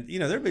 and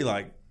there'd be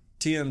like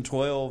 10,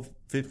 12,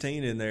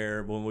 15 in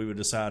there when we would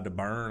decide to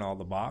burn all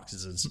the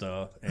boxes and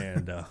stuff.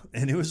 And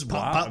it was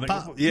wild.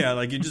 Pop. Yeah,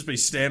 like you'd just be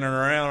standing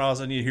around, all of a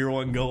sudden you hear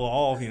one go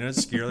off,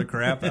 scare the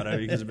crap out of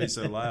you because it'd be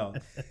so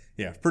loud.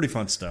 Yeah, pretty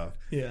fun stuff.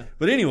 Yeah.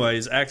 But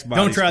anyways, Axe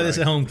body Don't try spray, this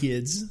at home,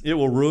 kids. It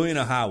will ruin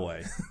a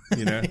highway,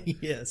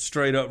 Yes.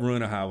 Straight up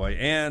ruin a highway.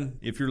 And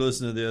if you're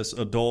listening to this,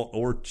 adult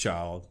or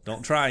child,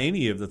 don't try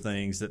any of the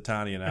things that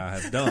Tiny and I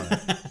have done.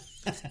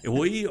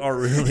 We are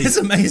really... It's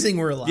amazing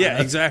we're alive.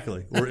 Yeah,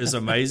 exactly. It's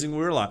amazing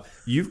we're alive.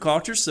 You've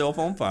caught yourself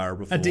on fire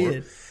before. I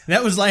did.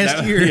 That was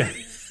last year. Yeah.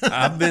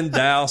 I've been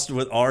doused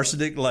with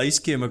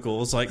arsenic-laced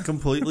chemicals, like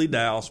completely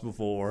doused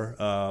before.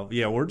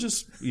 We're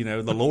just,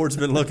 the Lord's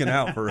been looking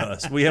out for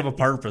us. We have a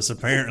purpose,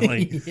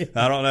 apparently. Yeah.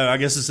 I don't know. I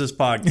guess it's this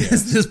podcast.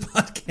 It's this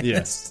podcast.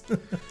 Yes.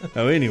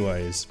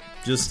 Anyways,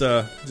 just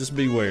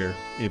beware.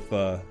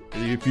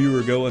 If you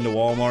were going to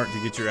Walmart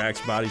to get your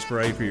Axe body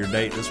spray for your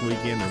date this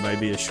weekend, there may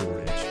be a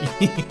shortage.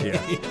 Yeah.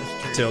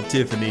 Tell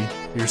Tiffany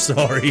you're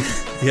sorry.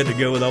 You had to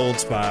go with Old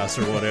Spice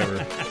or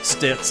whatever.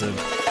 Stetson.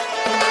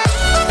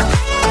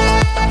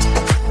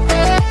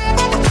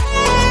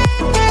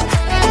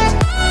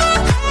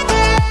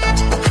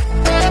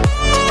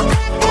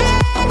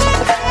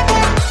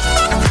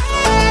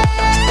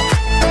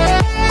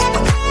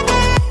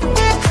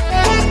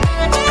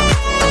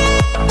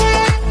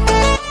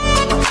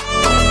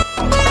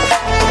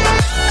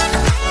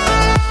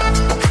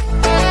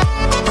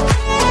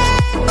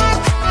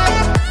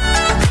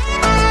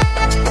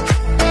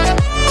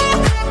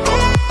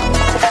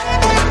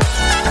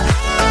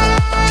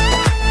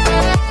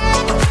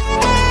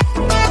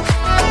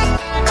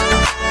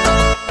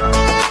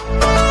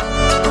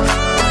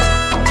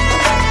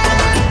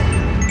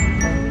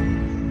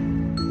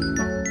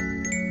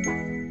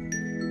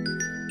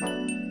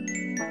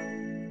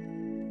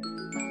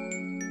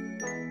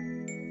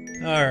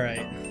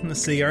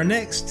 Let's see, our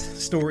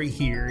next story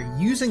here.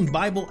 Using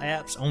Bible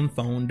apps on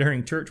phone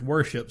during church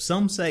worship.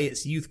 Some say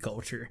it's youth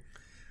culture.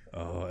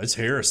 Oh, it's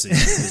heresy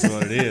is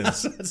what it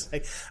is.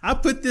 I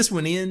put this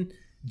one in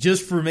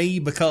just for me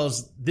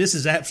because this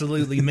is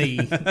absolutely me,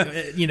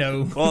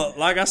 Well,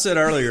 like I said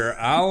earlier,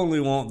 I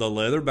only want the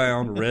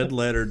leather-bound,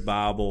 red-lettered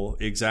Bible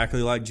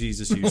exactly like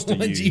Jesus used to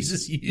use.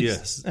 Jesus used.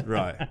 Yes,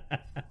 right.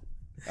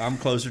 I'm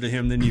closer to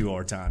him than you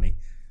are, Tiny.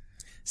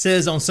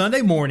 Says, on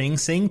Sunday morning,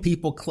 seeing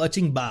people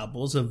clutching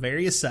Bibles of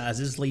various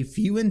sizes leave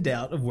few in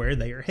doubt of where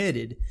they are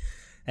headed.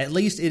 At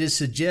least it is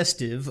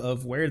suggestive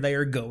of where they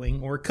are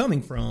going or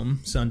coming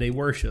from Sunday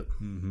worship.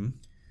 Mm-hmm.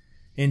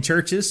 In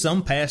churches,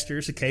 some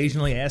pastors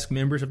occasionally ask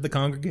members of the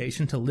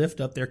congregation to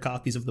lift up their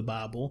copies of the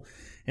Bible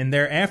and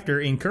thereafter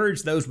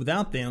encourage those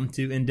without them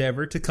to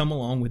endeavor to come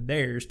along with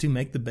theirs to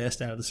make the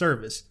best out of the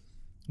service.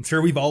 I'm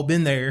sure we've all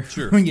been there.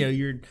 Sure.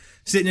 You're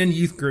sitting in a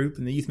youth group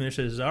and the youth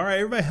minister says, all right,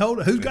 everybody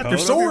who's got their Hold up your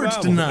swords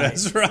Bible. tonight?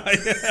 That's right.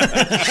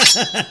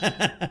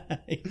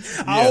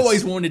 I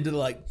always wanted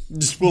to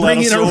just pull bring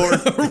out in a a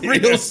sword.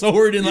 real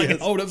sword and Yes.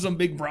 hold up some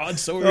big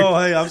broadsword. Oh,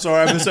 hey, I'm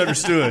sorry. I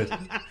misunderstood.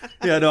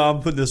 Yeah, no,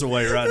 I'm putting this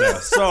away right now.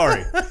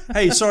 Sorry.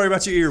 Hey, sorry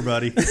about your ear,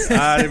 buddy.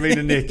 I didn't mean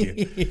to nick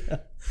you. Yeah.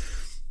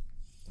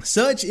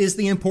 Such is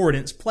the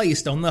importance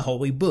placed on the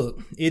Holy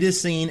Book. It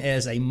is seen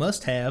as a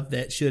must-have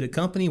that should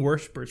accompany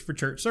worshipers for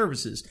church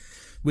services.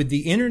 With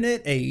the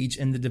internet age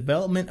and the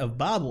development of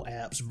Bible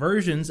apps,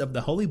 versions of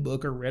the Holy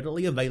Book are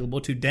readily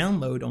available to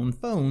download on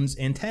phones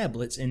and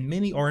tablets, and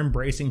many are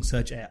embracing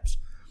such apps.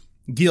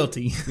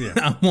 Guilty. Yeah.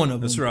 I'm one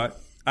of them. That's right.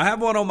 I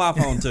have one on my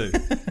phone, too.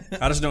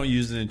 I just don't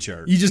use it in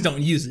church. You just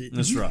don't use it.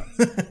 That's right.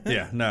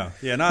 Yeah, no.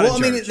 Yeah, not Well,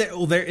 in I church.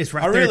 mean, it's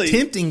right I there really-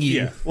 tempting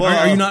you. yeah. Well,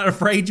 Are you not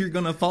afraid you're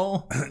going to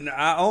fall?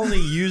 I only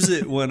use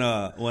it when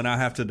I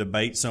have to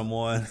debate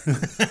someone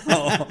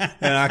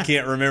and I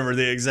can't remember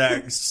the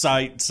exact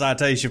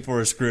citation for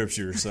a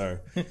scripture. So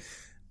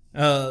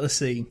Let's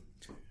see.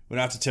 when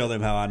I have to tell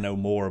them how I know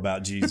more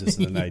about Jesus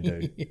than they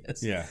do.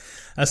 Yes. Yeah.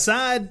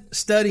 Aside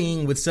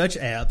studying with such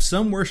apps,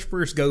 some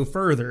worshipers go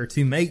further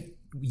to make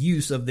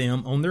use of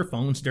them on their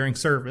phones during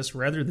service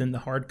rather than the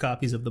hard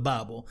copies of the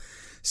Bible.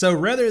 So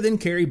rather than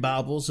carry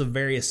Bibles of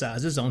various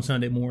sizes on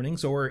Sunday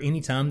mornings or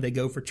anytime they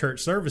go for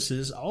church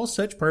services, all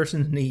such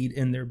persons need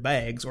in their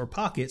bags or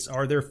pockets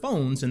are their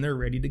phones, and they're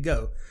ready to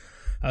go.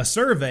 A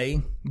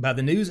survey by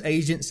the news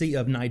agency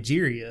of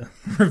Nigeria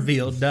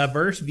revealed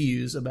diverse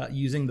views about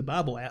using the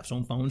Bible apps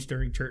on phones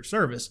during church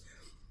service.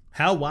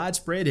 How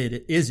widespread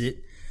is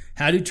it?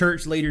 How do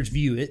church leaders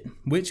view it?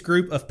 Which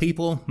group of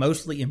people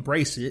mostly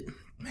embrace it?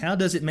 How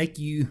does it make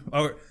you,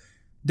 or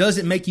does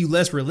it make you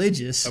less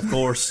religious? Of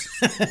course.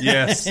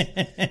 Yes.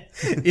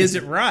 Is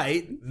it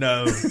right?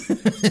 No.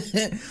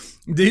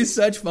 Do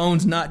such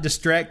phones not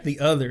distract the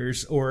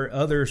others or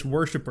others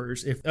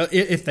worshipers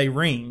if they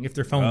ring, if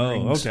their phone Oh,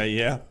 rings? okay.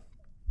 Yeah.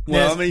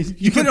 Well, Yes, I mean,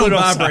 you put it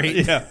on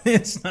vibrate. Yeah.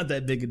 It's not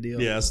that big a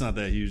deal. Yeah, it's not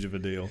that huge of a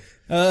deal.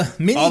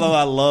 Many, Although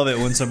I love it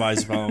when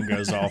somebody's phone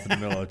goes off in the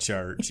middle of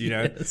church,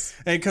 Yes.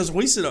 And because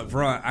we sit up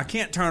front, I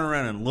can't turn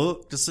around and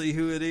look to see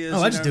who it is.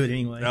 Oh, I just do it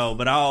anyway. No,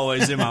 but I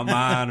always in my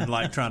mind am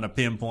like trying to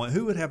pinpoint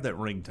who would have that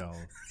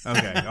ringtone.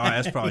 Okay, all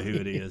right, that's probably who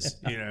it is.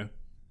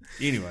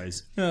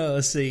 Anyways,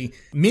 let's see.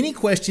 Many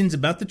questions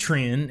about the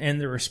trend, and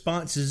the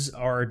responses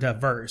are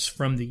diverse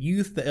from the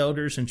youth, the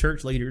elders, and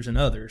church leaders, and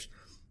others.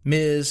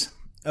 Ms.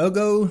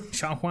 Ogo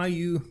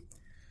Chahwayu,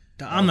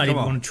 I'm not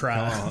even going to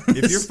try.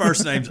 If your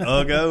first name's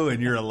Ugo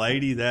and you're a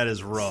lady, that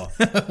is rough.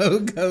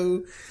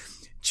 Ogo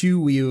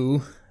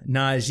Chuwiu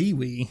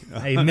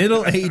Najiwi, a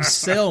middle-aged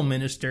cell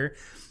minister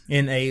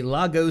in a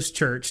Lagos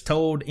church,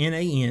 told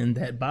NAN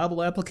that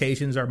Bible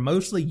applications are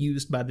mostly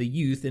used by the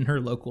youth in her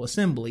local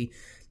assembly,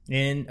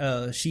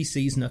 and she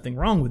sees nothing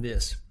wrong with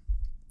this.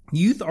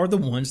 Youth are the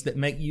ones that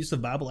make use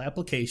of Bible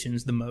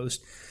applications the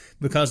most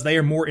because they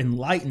are more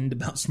enlightened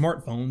about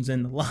smartphones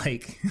and the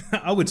like.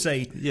 I would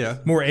say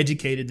more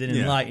educated than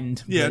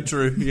enlightened. Yeah, but-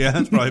 true. Yeah,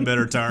 that's probably a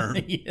better term.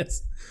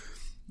 Yes.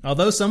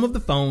 Although some of the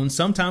phones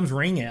sometimes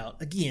ring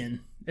out,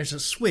 again, there's a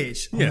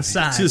switch on the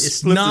side. Just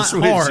It's flip not the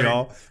switch, hard.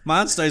 y'all.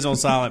 Mine stays on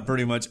silent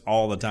pretty much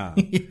all the time.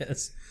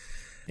 Yes.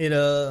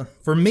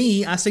 For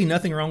me, I see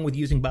nothing wrong with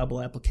using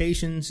Bible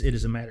applications. It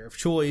is a matter of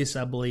choice.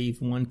 I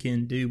believe one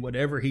can do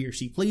whatever he or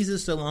she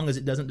pleases so long as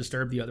it doesn't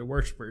disturb the other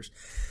worshipers.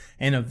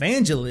 An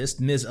evangelist,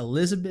 Ms.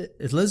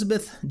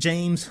 Elizabeth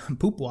James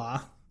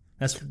Pupwa,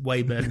 that's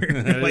way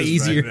better, That way is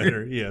easier,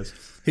 better, yes.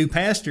 who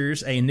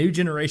pastors a new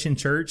generation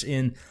church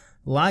in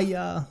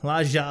Laja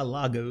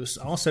Lagos,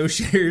 also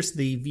shares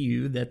the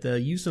view that the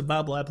use of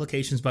Bible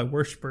applications by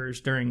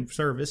worshipers during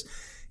service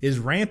is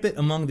rampant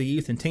among the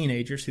youth and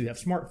teenagers who have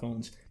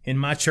smartphones. In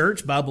my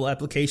church, Bible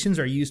applications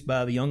are used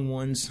by the young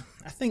ones.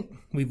 I think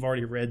we've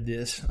already read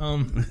this.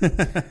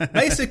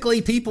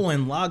 Basically, people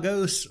in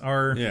Lagos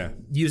are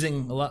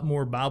using a lot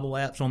more Bible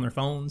apps on their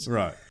phones.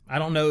 Right. I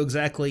don't know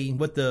exactly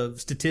what the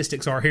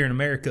statistics are here in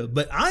America,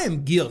 but I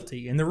am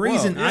guilty. And the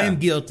reason I am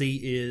guilty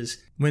is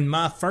when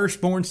my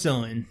firstborn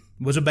son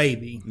was a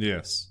baby.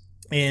 Yes.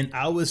 And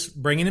I was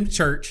bringing him to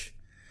church.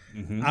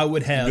 I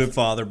would have... Good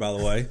father, by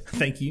the way.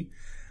 Thank you.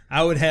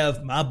 I would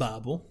have my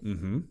Bible.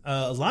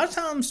 A lot of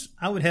times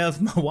I would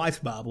have my wife's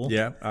Bible.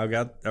 Yeah, I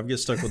get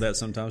stuck with that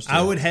sometimes too. I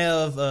would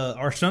have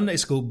our Sunday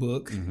school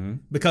book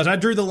because I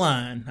drew the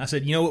line. I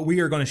said, you know what?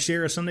 We are going to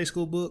share a Sunday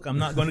school book. I'm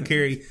not going to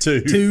carry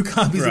two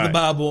copies of the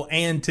Bible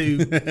and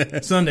two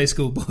Sunday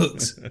school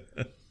books.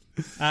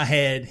 I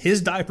had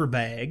his diaper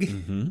bag.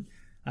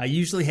 I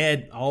usually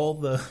had all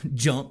the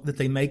junk that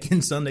they make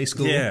in Sunday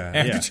school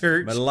after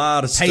church. But a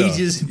lot of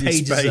pages stuff. and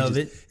pages of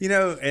it.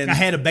 And I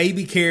had a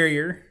baby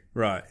carrier.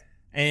 Right.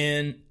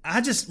 And I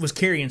just was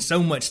carrying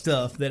so much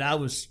stuff that I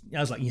was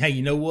like, hey,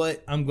 you know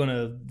what? I'm going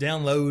to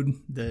download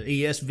the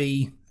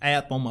ESV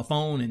app on my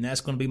phone, and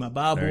that's going to be my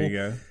Bible. There you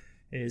go.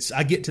 is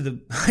I get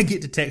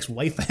to text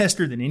way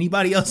faster than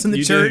anybody else in the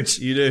You church.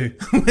 do. You do.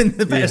 When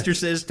the pastor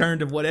says turn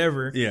to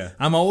whatever, Yeah.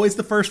 I'm always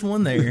the first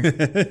one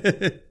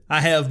there.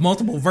 I have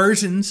multiple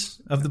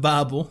versions of the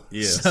Bible.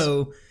 Yes.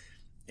 So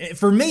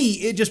for me,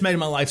 it just made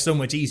my life so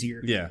much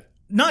easier. Yeah.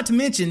 Not to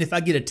mention, if I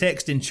get a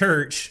text in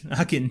church,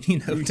 I can,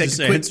 take a just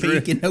quick answer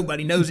peek it. and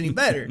nobody knows any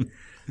better.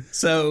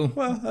 So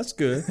Well, that's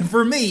good.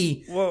 for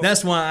me, Well-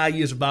 that's why I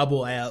use a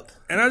Bible app.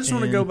 And I just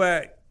want to go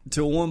back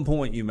to one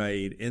point you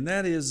made, and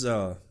that is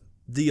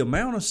the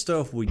amount of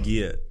stuff we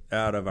get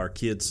out of our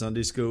kids'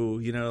 Sunday school,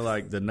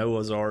 like the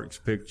Noah's Ark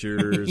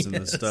pictures and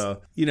the stuff.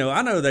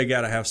 I know they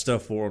got to have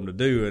stuff for them to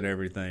do and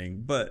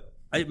everything, but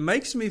it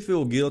makes me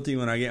feel guilty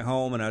when I get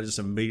home and I just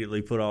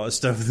immediately put all this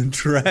stuff in the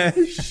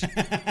trash.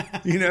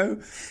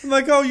 I'm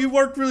like, oh, you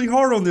worked really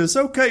hard on this.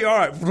 Okay, all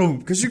right, boom,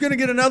 because you're going to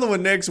get another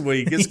one next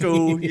week. It's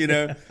cool,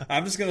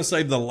 I'm just going to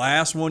save the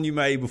last one you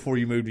made before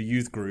you move to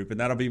youth group, and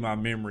that'll be my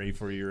memory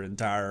for your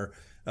entire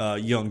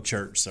young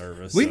church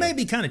service. We may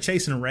be kind of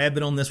chasing a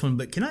rabbit on this one,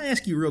 but can I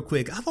ask you real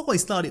quick? I've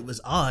always thought it was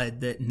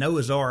odd that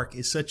Noah's Ark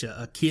is such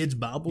a kid's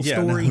Bible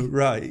story. No,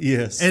 right,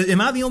 yes. Am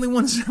I the only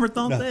one that's ever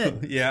thought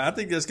that? Yeah, I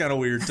think that's kind of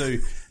weird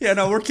too. Yeah,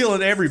 no, we're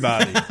killing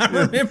everybody.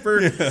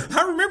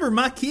 I remember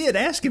my kid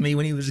asking me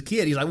when he was a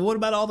kid, he's like, well, what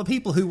about all the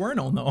people who weren't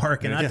on the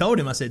ark? And I told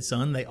him, I said,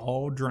 son, they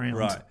all drowned.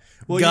 Right.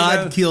 Well,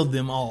 God killed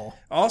them all.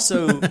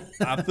 Also,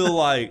 I feel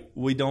like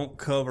we don't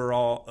cover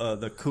all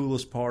the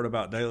coolest part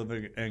about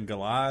David and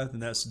Goliath,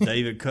 and that's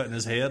David cutting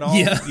his head off.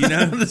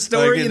 Yeah. The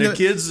story like, in the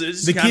kids.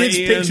 The kids'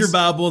 picture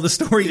Bible. The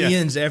story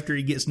ends after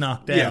he gets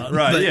knocked out. Yeah,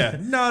 right.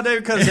 But No,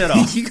 David cut his head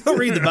off. you go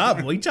read the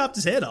Bible. He chopped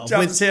his head off.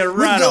 Chopped his head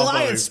right with off of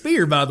him. Goliath's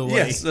spear, by the way.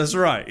 Yes, that's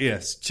right.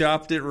 Yes,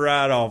 chopped it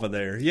right off of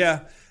there.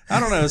 Yeah,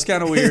 I don't know. It's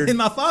kind of weird. And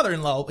my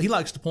father-in-law, he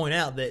likes to point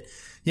out that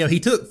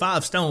he took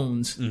 5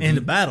 stones into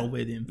battle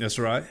with him. That's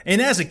right.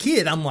 And as a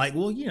kid, I'm like,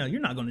 well, you're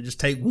not going to just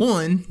take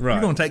one. Right.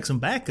 You're going to take some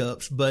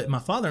backups. But my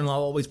father-in-law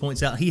always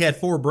points out he had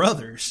 4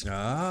 brothers.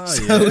 Ah,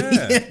 So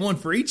yeah. he had one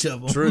for each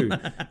of them. True.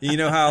 You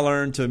know how I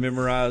learned to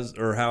memorize,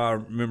 or how I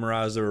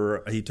memorized,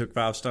 or he took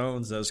 5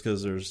 stones? That's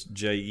because there's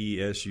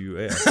Jesus.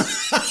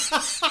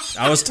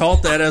 I was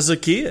taught that as a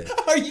kid.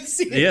 Are you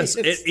serious?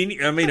 Yes.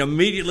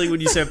 Immediately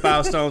when you said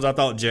 5 stones, I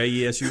thought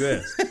Jesus.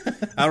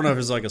 I don't know if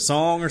it's like a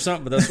song or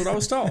something, but that's what I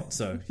was taught.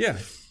 So, yeah.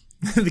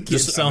 The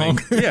kid's song.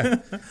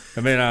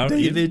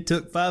 David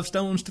took 5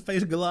 stones to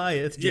face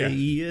Goliath. Yeah.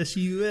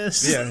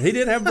 Jesus. Yeah, he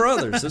did have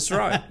brothers. That's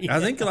right. I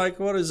think,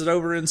 what is it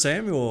over in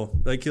Samuel?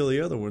 They kill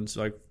the other ones,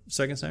 like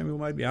 2 Samuel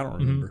maybe? I don't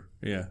remember.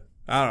 Yeah,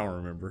 I don't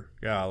remember.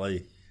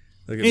 Golly.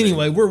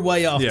 Anyway, we're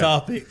way off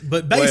topic.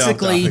 But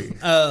basically,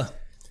 topic.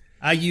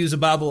 I use a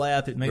Bible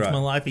app. It makes Right. my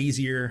life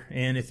easier.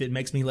 And if it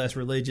makes me less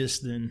religious,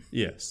 then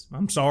Yes.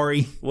 I'm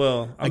sorry.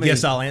 Well, I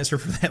guess I'll answer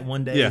for that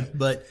one day. Yeah.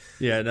 But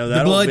yeah, no, the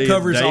that'll blood be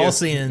covers the day all of-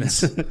 sins.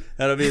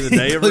 That'll be the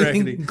day of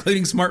reckoning.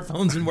 including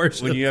smartphones and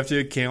worship. When you have to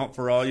account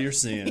for all your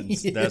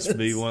sins, Yes. that's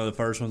be one of the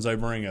first ones they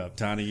bring up.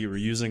 Tiny, you were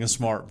using a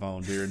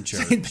smartphone during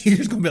church. St.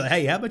 Peter's going to be like,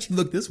 hey, how about you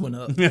look this one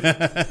up? Yeah,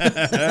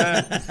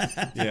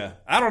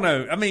 I don't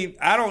know. I mean,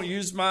 I don't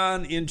use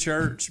mine in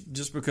church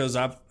just because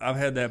I've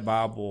had that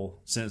Bible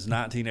since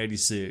 1986.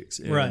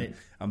 And Right.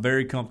 I'm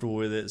very comfortable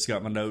with it. It's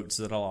got my notes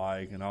that I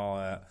like and all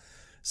that.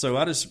 So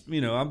I just,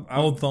 I'm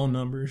Old phone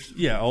numbers.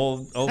 Yeah,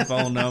 old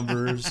phone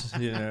numbers.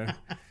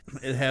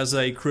 It has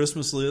a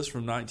Christmas list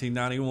from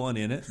 1991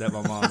 in it that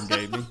my mom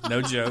gave me.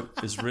 No joke.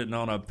 It's written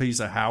on a piece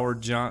of Howard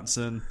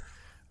Johnson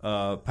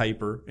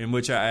paper in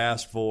which I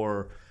asked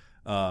for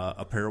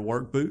a pair of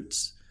work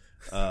boots,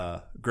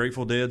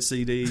 Grateful Dead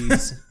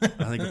CDs, I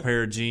think a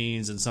pair of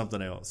jeans, and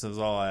something else. That's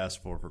all I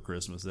asked for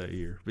Christmas that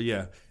year. But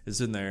yeah,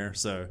 it's in there.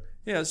 So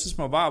yeah, it's just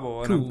my Bible,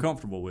 and Cool. I'm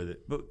comfortable with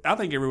it. But I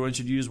think everyone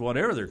should use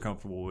whatever they're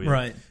comfortable with.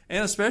 Right.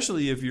 And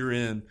especially if you're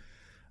in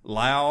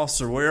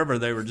Laos or wherever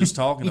they were just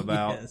talking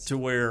about, Yes. to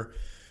where,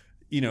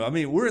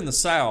 we're in the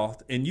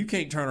South, and you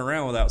can't turn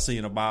around without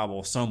seeing a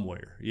Bible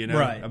somewhere,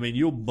 Right.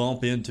 You'll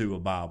bump into a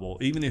Bible,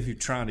 even if you're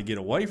trying to get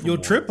away from You'll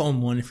one. trip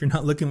on one if you're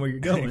not looking where you're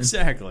going.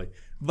 Exactly.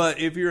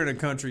 But if you're in a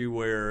country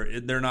where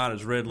they're not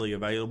as readily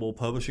available,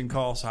 publishing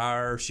costs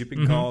higher, shipping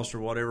Mm-hmm. costs or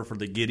whatever for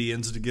the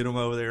Gideons to get them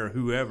over there or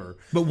whoever.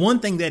 But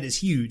one thing that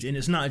is huge, and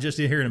it's not just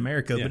here in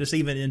America, Yeah. but it's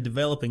even in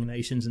developing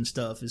nations and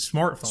stuff, is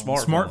smartphones.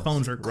 Smartphones.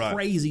 Smartphones are Right.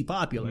 crazy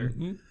popular.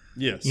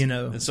 Yes.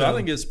 And so I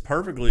think it's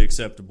perfectly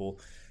acceptable.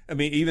 I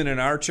mean, even in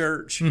our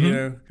church,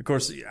 of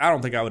course, I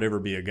don't think I would ever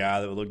be a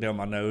guy that would look down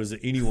my nose at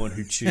anyone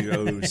who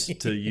chose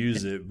to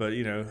use it. But,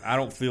 I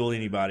don't feel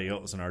anybody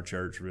else in our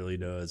church really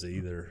does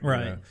either.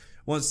 Right.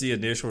 Once the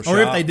initial shock. Or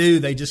if they do,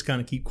 they just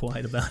kind of keep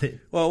quiet about it.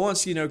 Well,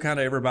 once, kind of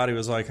everybody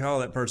was like, oh,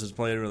 that person's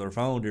playing with their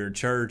phone during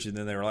church. And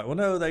then they were like, well,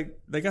 no,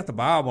 they got the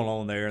Bible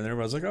on there. And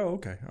everybody's like, oh,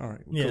 okay. All right.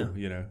 Well,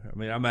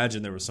 cool. I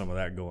imagine there was some of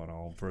that going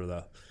on for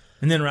the.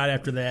 And then right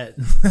after that,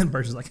 the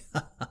person's like,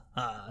 ha, ha,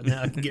 ha.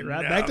 Now I can get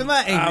right back to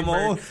my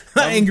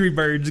Angry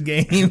Birds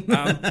game.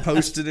 I'm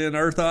posted in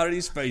Earth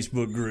Oddity's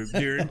Facebook group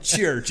during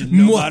church and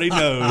nobody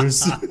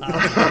knows.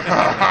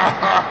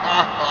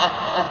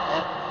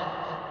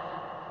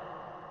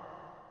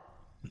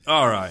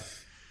 All right.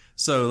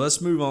 So let's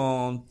move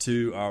on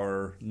to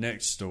our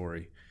next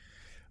story.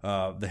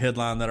 The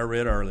headline that I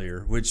read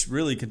earlier, which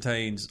really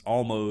contains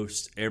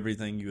almost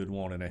everything you would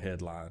want in a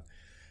headline.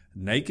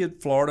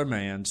 Naked Florida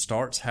man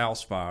starts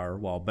house fire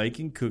while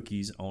baking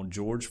cookies on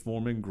George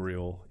Foreman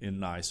grill in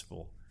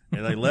Niceville.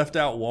 And they left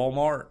out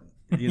Walmart,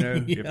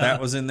 if that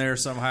was in there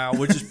somehow,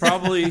 which is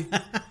probably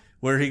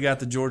where he got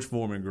the George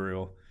Foreman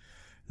grill.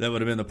 That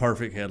would have been the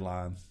perfect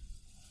headline.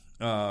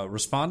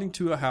 Responding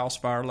to a house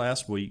fire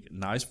last week,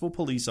 Niceville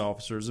police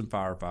officers and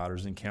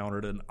firefighters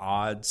encountered an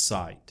odd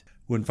sight.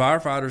 When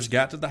firefighters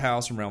got to the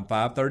house around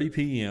 5:30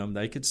 p.m.,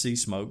 they could see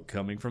smoke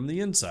coming from the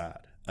inside.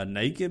 A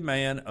naked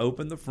man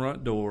opened the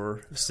front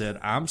door, said,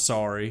 "I'm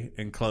sorry,"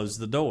 and closed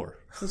the door.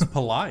 That's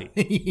polite.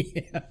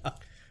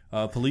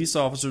 Yeah. Police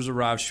officers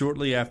arrived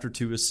shortly after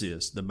to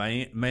assist. The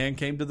man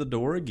came to the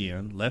door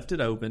again, left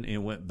it open,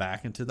 and went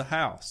back into the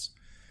house.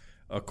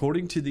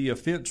 According to the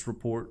offense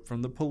report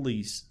from the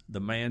police, the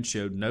man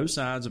showed no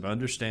signs of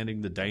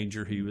understanding the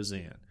danger he was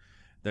in.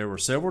 There were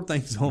several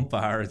things on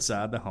fire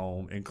inside the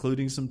home,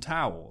 including some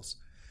towels.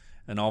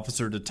 An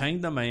officer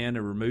detained the man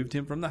and removed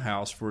him from the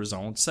house for his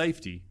own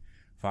safety.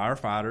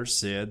 Firefighters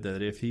said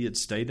that if he had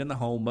stayed in the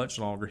home much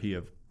longer, he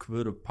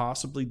could have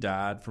possibly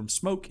died from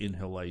smoke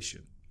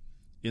inhalation.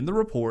 In the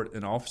report,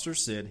 an officer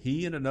said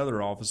he and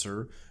another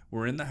officer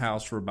were in the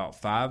house for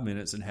about 5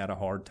 minutes and had a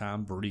hard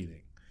time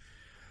breathing.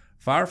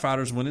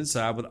 Firefighters went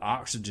inside with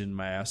oxygen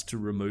masks to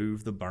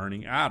remove the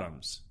burning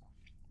items.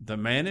 The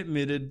man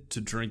admitted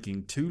to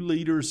drinking 2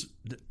 liters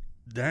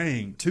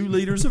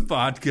of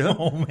vodka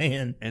Oh,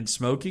 man. and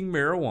smoking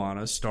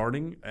marijuana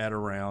starting at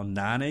around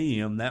 9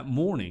 a.m. that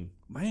morning.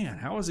 Man,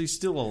 how is he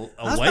still awake?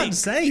 I was about to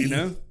say,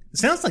 it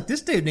sounds like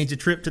this dude needs a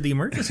trip to the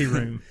emergency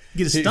room.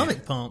 Get his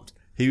stomach pumped.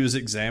 He was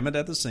examined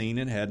at the scene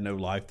and had no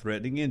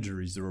life-threatening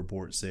injuries, the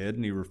report said,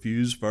 and he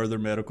refused further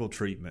medical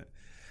treatment.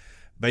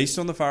 Based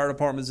on the fire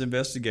department's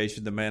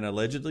investigation, the man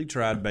allegedly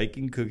tried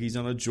baking cookies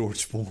on a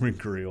George Foreman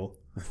grill,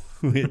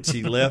 which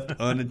he left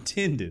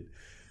unattended.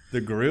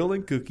 The grill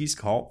and cookies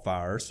caught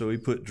fire, so he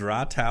put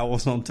dry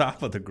towels on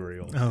top of the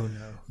grill. Oh,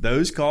 no.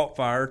 Those caught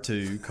fire,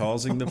 too,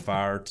 causing the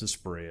fire to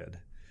spread.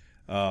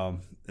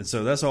 And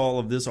so that's all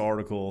of this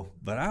article.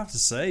 But I have to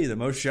say, the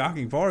most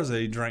shocking part is that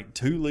he drank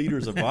 2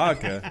 liters of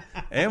vodka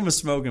and was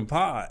smoking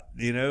pot,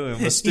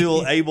 and was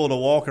still able to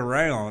walk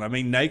around. I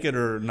mean, naked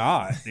or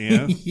not,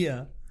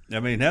 Yeah. I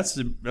mean, that's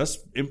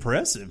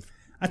impressive.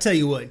 I tell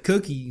you what,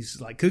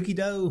 cookies, like cookie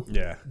dough,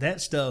 Yeah.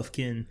 that stuff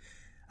can...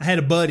 I had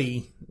a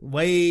buddy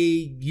way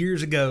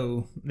years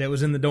ago that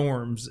was in the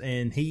dorms,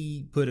 and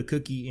he put a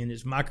cookie in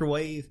his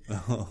microwave,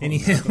 and he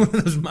had one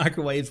of those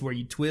microwaves where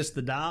you twist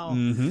the dial.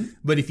 Mm-hmm.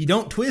 But if you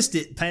don't twist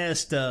it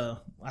past, I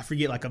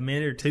forget, like a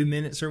minute or 2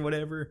 minutes or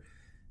whatever,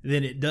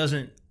 then it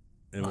doesn't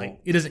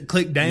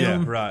click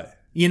down. Yeah, right.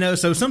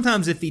 So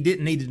sometimes if he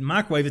didn't need to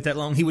microwave it that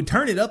long, he would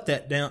turn it up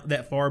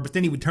that far, but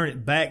then he would turn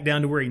it back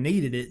down to where he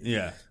needed it.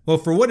 Yeah. Well,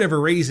 for whatever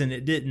reason,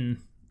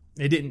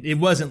 it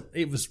was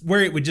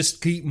where it would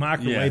just keep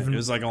microwaving. Yeah, it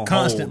was like on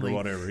constantly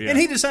hold or whatever. Yeah. And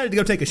he decided to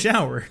go take a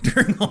shower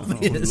during all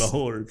this. Oh,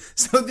 Lord.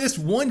 So this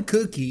one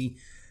cookie,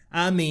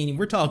 I mean,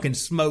 we're talking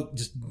smoke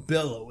just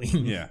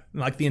billowing. Yeah.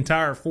 Like the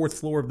entire 4th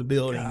floor of the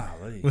building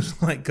Golly.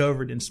 was like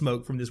covered in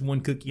smoke from this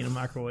one cookie in a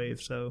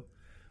microwave. So,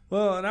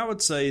 Well, and I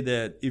would say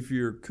that if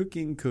you're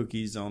cooking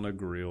cookies on a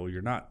grill,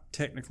 you're not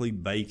technically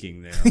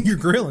baking them. you're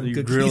grilling You're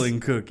cookies.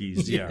 grilling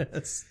cookies, yeah.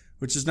 Yes.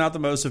 Which is not the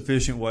most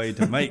efficient way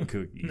to make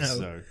cookies. No.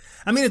 So.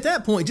 I mean, at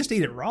that point, just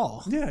eat it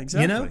raw. Yeah,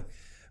 exactly.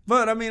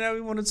 But, I mean, I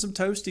wanted some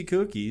toasty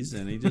cookies,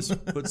 and he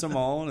just put some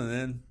on and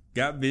then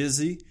got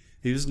busy.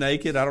 He was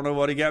naked. I don't know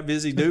what he got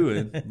busy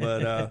doing.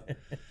 But,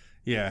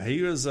 yeah,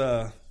 he was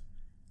in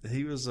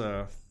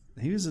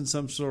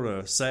some sort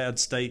of sad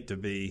state to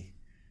be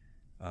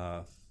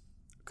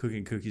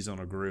cooking cookies on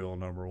a grill,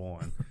 number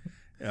one.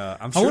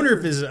 I'm sure, I wonder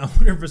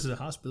if his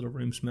hospital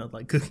room smelled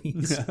like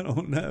cookies. I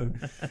don't know.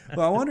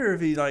 Well, I wonder if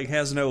he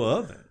has no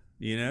oven.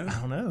 I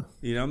don't know.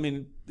 I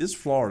mean, it's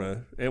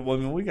Florida.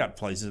 We got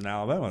places in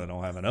Alabama that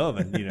don't have an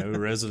oven.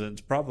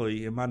 Residents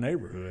probably in my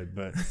neighborhood,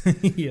 but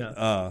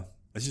Yeah.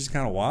 it's just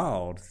kind of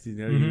wild.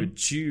 You would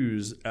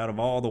choose out of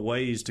all the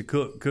ways to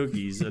cook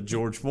cookies a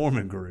George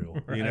Foreman grill.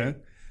 Right.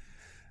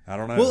 I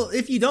don't know. Well,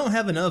 if you don't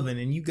have an oven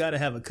and you got to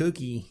have a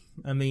cookie,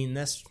 I mean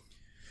that's.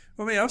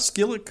 I mean, I've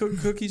skillet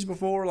cooked cookies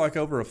before, like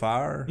over a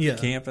fire, Yeah.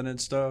 camping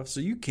and stuff. So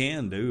you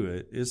can do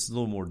it. It's a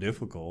little more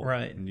difficult,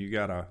 Right. And you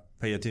gotta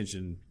pay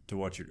attention to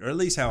what or at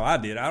least how I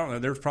did. I don't know.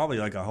 There's probably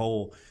like a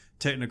whole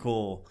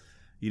technical,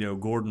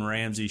 Gordon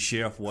Ramsay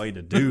chef way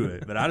to do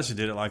it, but I just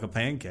did it like a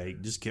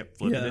pancake. Just kept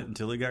flipping it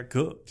until it got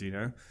cooked.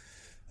 And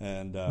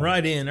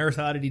Right in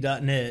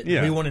earthoddity.net.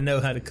 Yeah. We want to know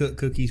how to cook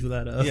cookies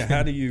without an oven. yeah,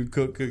 how do you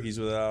cook cookies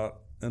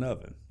without an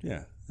oven?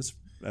 Yeah,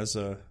 that's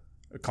a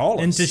call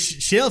us. And to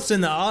shelves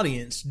in the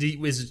audience,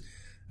 was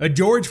a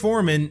George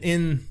Foreman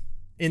in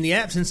the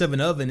absence of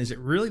an oven, is it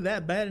really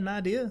that bad an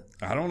idea?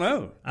 I don't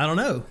know. I don't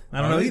know.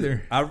 I don't know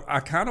either. I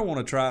kind of want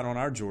to try it on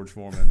our George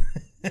Foreman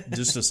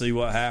just to see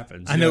what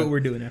happens. I know what we're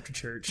doing after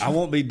church. I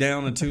won't be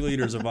downing 2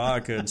 liters of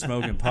vodka and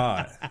smoking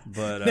pot,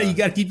 but no, you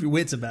got to keep your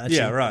wits about you.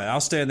 Yeah, right.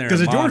 I'll stand there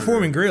because a George monitor.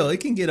 Foreman grill, it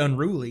can get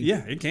unruly.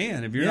 Yeah, it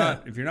can if you're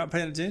not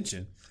paying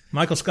attention.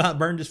 Michael Scott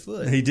burned his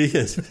foot. He did.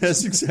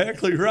 That's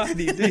exactly right.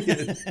 He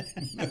did.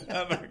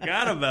 I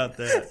forgot about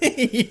that.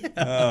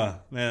 Yeah.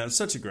 Man, it's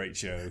such a great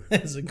show.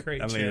 It's a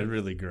great show. I mean, it's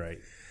really great.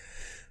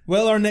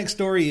 Well, our next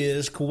story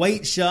is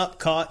Kuwait shop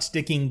caught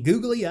sticking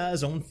googly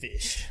eyes on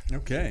fish.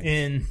 Okay.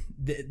 And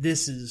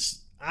this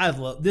is a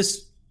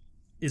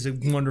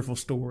wonderful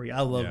story.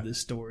 I love this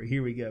story.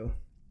 Here we go.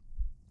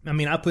 I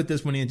mean, I put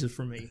this one in just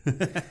for me.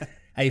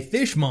 A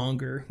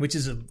fishmonger, which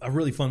is a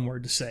really fun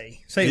word to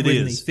say. Say it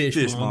with me.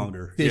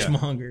 Fishmonger.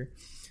 Fishmonger.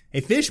 Yeah.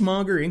 A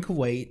fishmonger in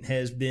Kuwait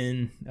has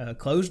been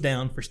closed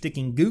down for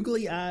sticking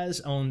googly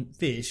eyes on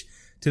fish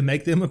to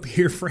make them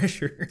appear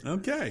fresher.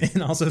 Okay.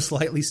 And also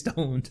slightly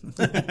stoned.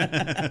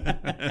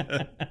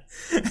 A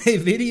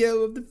video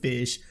of the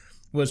fish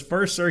was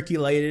first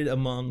circulated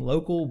among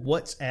local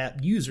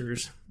WhatsApp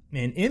users,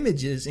 and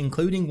images,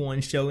 including one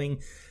showing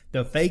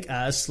the fake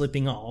eyes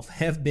slipping off,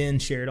 have been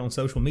shared on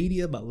social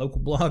media by local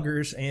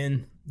bloggers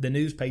and the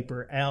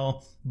newspaper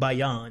Al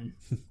Bayan.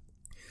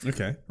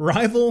 Okay.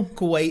 Rival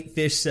Kuwait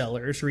fish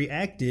sellers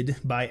reacted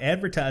by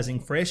advertising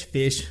fresh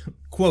fish,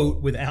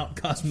 quote, without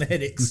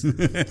cosmetics,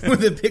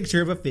 with a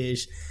picture of a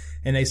fish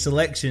and a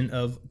selection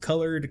of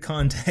colored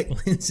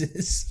contact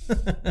lenses.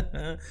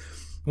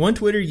 One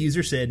Twitter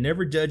user said,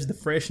 "Never judge the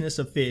freshness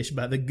of fish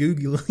by the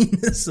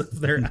googliness of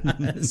their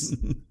eyes."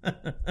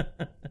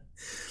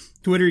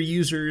 Twitter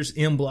users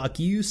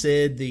MBlockU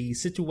said the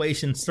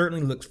situation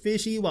certainly looks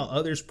fishy, while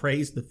others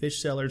praised the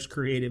fish seller's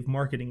creative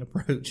marketing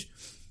approach.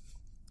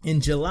 In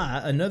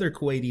July, another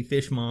Kuwaiti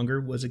fishmonger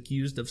was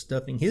accused of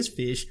stuffing his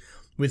fish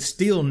with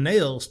steel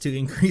nails to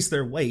increase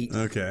their weight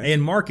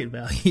and market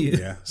value.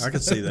 Yeah, I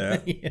can see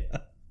that. Yeah.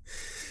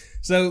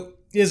 So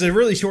it's a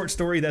really short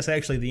story. That's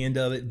actually the end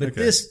of it. But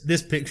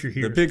this picture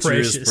here the picture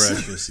is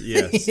precious.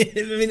 Yes. I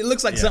mean, it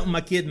looks like something my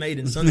kid made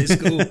in Sunday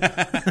school.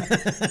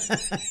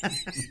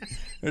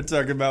 They're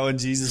talking about when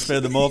Jesus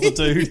fed the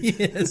multitude.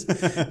 Yes.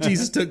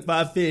 Jesus took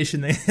 5 fish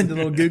and they had the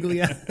little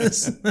googly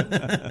eyes.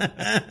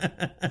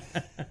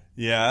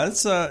 Yeah,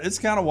 it's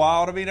kind of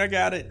wild. I mean, I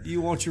got it. You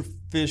want your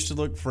fish to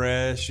look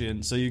fresh,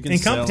 and so you can.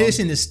 And sell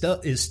competition them.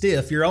 is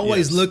stiff. You're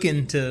always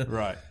looking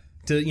to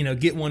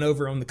get one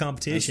over on the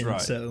competition.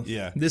 That's right. So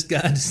yeah. This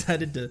guy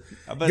decided to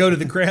go to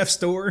the craft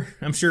store.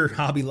 I'm sure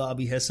Hobby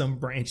Lobby has some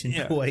branch in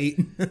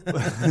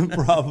Kuwait.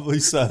 Probably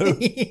so.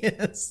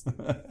 Yes.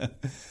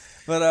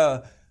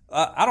 But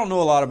I don't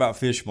know a lot about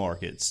fish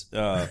markets.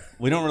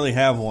 We don't really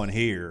have one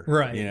here.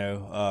 Right. You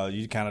know,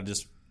 you kind of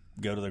just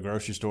go to the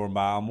grocery store and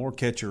buy them or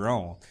catch your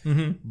own.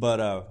 Mm-hmm.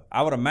 But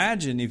I would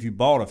imagine if you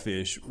bought a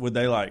fish, would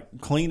they like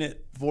clean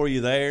it for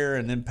you there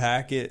and then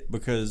pack it?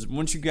 Because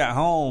once you got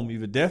home, you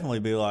would definitely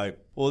be like,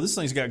 well, this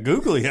thing's got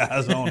googly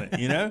eyes on it,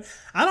 you know?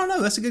 I don't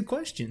know. That's a good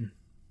question.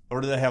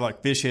 Or do they have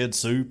like fish head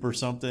soup or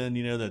something,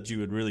 you know, that you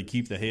would really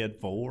keep the head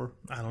for?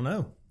 I don't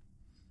know.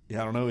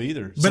 Yeah, I don't know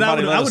either. But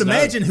I would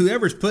imagine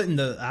whoever's putting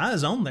the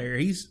eyes on there,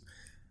 he's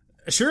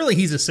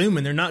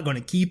assuming they're not going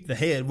to keep the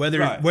head,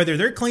 whether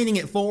they're cleaning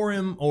it for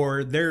him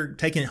or they're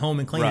taking it home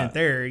and cleaning it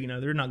there. You know,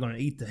 they're not going to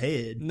eat the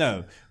head.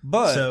 No,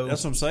 but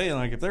that's what I'm saying.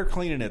 Like if they're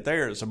cleaning it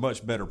there, it's a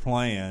much better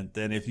plan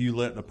than if you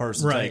let the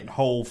person take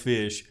whole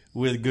fish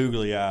with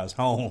googly eyes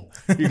home.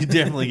 You're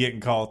definitely getting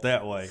caught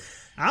that way.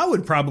 I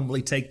would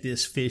probably take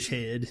this fish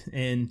head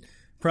and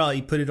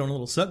probably put it on a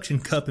little suction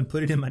cup and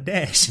put it in my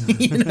dash,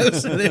 you know,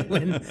 so that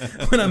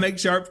when I make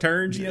sharp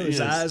turns, you know, his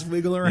eyes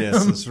wiggle around.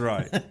 Yes, that's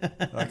right.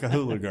 Like a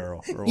hula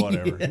girl or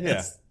whatever.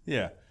 Yes.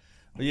 Yeah.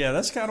 But yeah,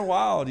 that's kind of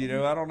wild, you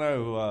know. I don't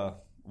know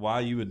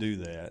why you would do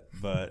that,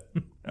 but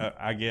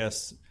I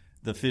guess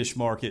the fish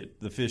market,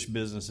 the fish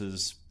business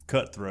is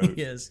cutthroat.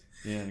 Yes.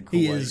 In Kuwait.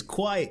 He is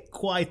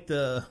quite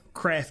the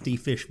crafty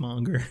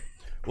fishmonger.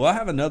 Well, I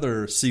have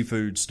another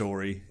seafood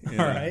story in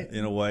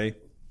a way.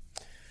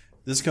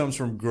 This comes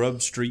from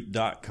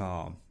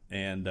grubstreet.com,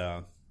 and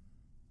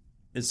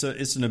it's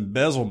an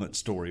embezzlement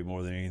story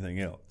more than anything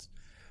else.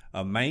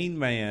 A Maine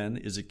man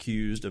is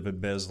accused of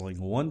embezzling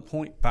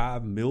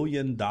 $1.5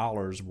 million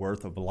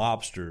worth of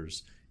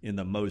lobsters in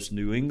the most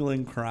New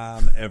England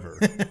crime ever.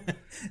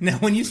 Now,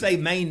 when you say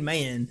Maine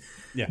man,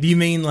 do you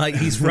mean like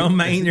he's from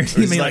Maine, or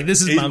do you mean like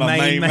this is my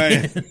Maine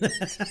man?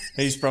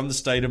 He's from the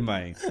state of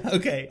Maine.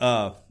 Okay.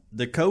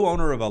 The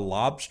co-owner of a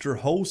lobster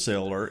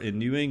wholesaler in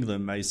New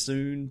England may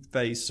soon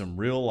face some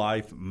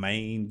real-life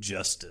Maine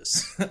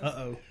justice.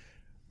 Uh-oh.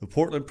 The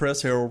Portland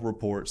Press Herald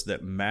reports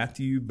that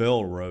Matthew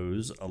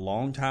Belrose, a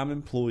longtime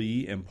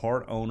employee and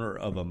part owner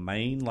of a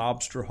Maine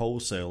lobster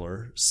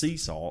wholesaler, Sea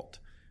Salt,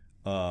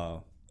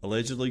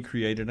 allegedly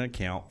created an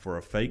account for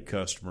a fake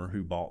customer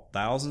who bought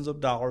thousands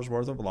of dollars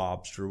worth of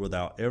lobster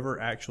without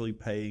ever actually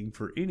paying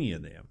for any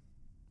of them.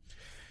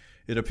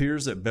 It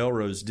appears that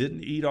Belrose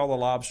didn't eat all the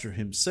lobster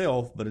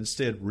himself, but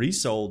instead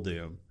resold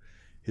them.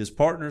 His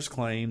partners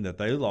claim that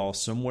they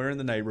lost somewhere in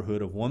the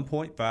neighborhood of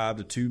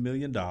 $1.5 to $2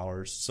 million,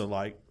 so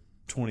like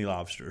 20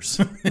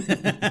 lobsters.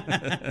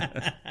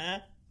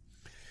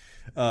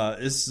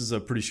 This is a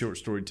pretty short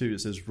story, too.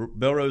 It says,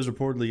 Belrose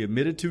reportedly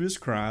admitted to his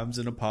crimes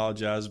and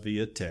apologized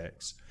via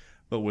text.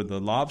 But with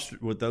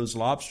those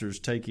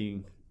lobsters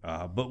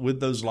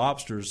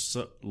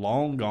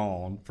long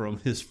gone from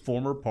his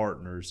former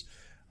partners,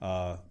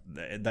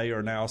 they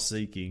are now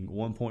seeking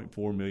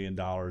 $1.4 million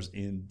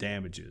in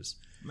damages.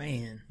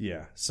 Man.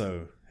 Yeah,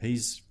 so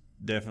he's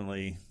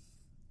definitely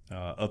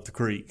up the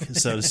creek,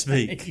 so to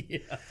speak.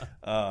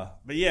 Yeah.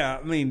 But yeah,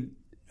 I mean,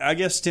 I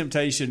guess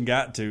temptation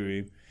got to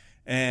him.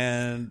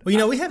 And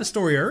well, we had a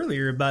story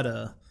earlier about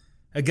a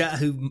guy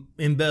who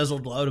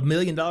embezzled $1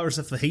 million of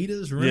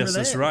fajitas. Remember yes, that?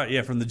 that's right.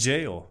 Yeah, from the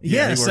jail.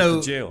 Yeah, he worked so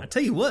the jail. I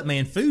tell you what,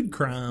 man, food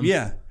crime.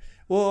 Yeah.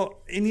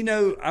 Well, and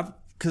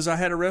because I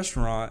had a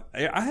restaurant,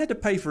 I had to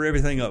pay for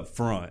everything up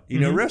front.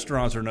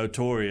 Restaurants are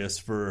notorious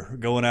for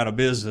going out of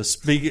business.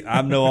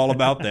 I know all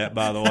about that,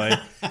 by the way.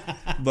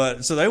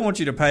 But so they want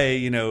you to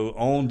pay,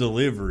 on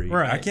delivery.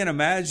 Right. I can't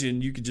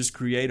imagine you could just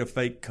create a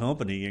fake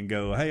company and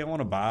go, hey, I want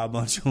to buy a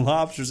bunch of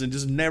lobsters and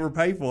just never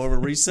pay for them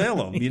and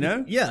resell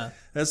them, Yeah.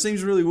 That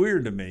seems really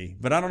weird to me,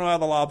 but I don't know how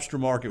the lobster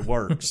market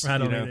works. I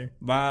don't either.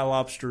 My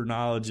lobster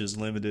knowledge is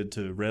limited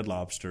to Red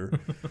Lobster,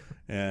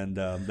 and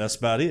that's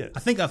about it. I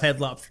think I've had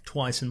lobster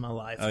twice in my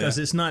life because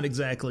it's not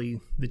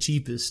exactly the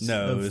cheapest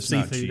of it's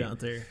not seafood cheap out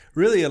there.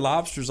 Really, a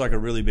lobster's like a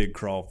really big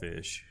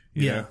crawfish.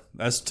 You Yeah. know?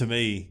 That's to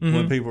me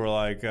when people are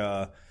like,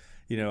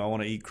 I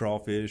want to eat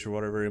crawfish or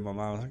whatever. In my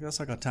mind, I was like, that's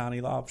like a tiny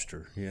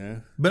lobster.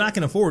 But I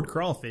can afford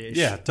crawfish.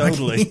 Yeah,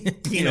 totally.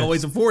 Can't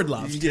always afford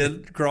lobster. You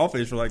get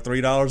crawfish for like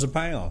 $3 a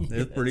pound.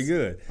 It's pretty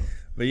good.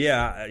 But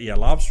yeah,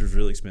 lobster's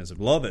really expensive.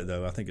 Love it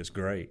though. I think it's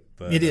great.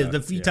 But It is.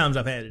 The few times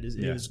I've had it,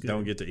 it was good.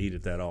 Don't get to eat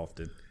it that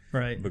often,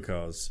 right?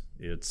 Because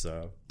it's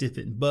dip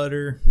it in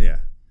butter. Yeah.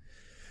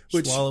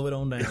 Swallow it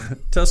on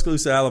down.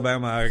 Tuscaloosa,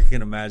 Alabama, I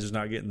can imagine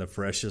not getting the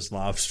freshest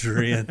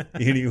lobster in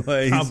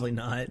anyways. Probably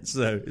not.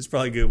 So it's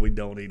probably good we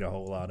don't eat a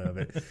whole lot of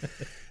it.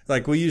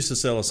 Like we used to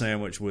sell a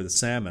sandwich with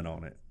salmon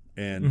on it.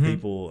 And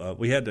people,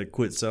 we had to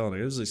quit selling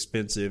it. It was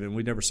expensive, and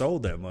we never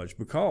sold that much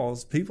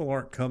because people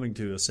aren't coming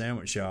to a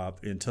sandwich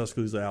shop in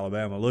Tuscaloosa,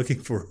 Alabama looking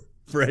for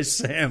fresh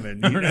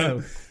salmon, you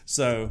know?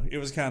 So it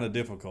was kind of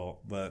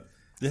difficult, but...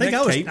 I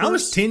think I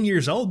was 10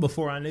 years old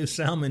before I knew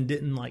salmon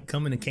didn't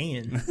come in a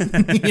can.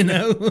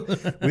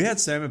 We had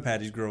salmon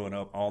patties growing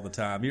up all the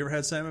time. You ever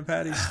had salmon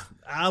patties?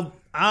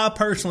 I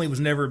personally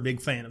was never a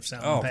big fan of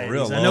salmon patties. For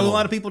real? I know a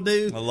lot of people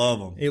do. I love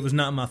them. It was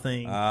not my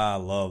thing. I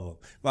love them.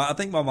 Well, I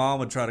think my mom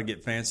would try to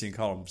get fancy and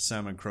call them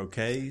salmon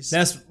croquets.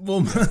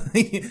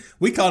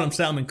 We called them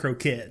salmon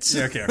croquettes.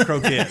 Yeah, okay,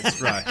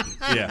 croquettes, right?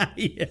 Yeah,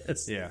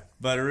 yes, yeah.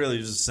 But it really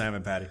was just a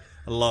salmon patty.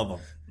 I love them.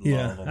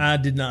 I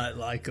did not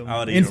like them.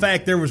 In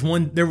fact, there was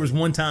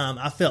one time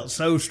I felt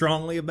so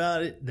strongly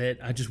about it that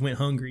I just went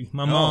hungry.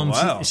 My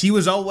mom, she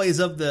was always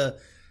of the,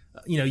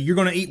 you're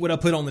going to eat what I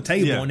put on the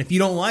table, and if you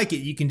don't like it,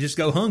 you can just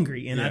go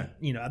hungry. And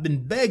I've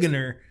been begging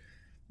her,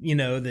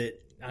 that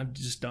I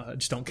just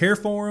don't care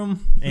for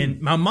them.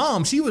 And my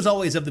mom, she was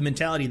always of the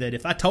mentality that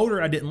if I told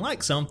her I didn't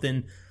like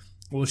something,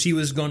 well, she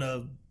was going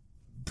to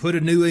put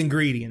a new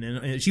ingredient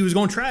and she was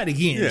going to try it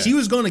again. Yeah. She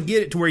was going to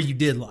get it to where you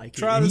did like it.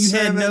 Try the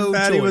salmon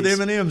patty with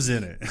M&Ms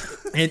in it.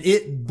 And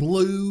it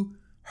blew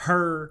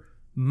her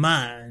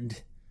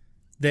mind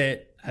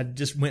that I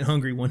just went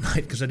hungry one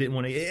night because I didn't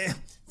want to.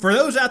 For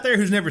those out there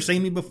who's never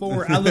seen me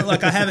before, I look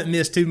like I haven't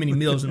missed too many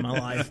meals in my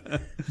life.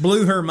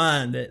 Blew her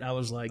mind that I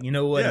was like, you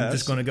know what? I'm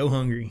just going to go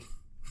hungry.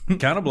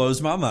 Kind of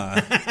blows my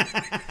mind.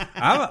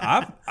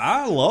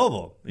 I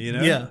love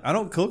them. Yeah. I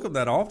don't cook them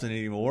that often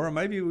anymore.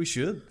 Maybe we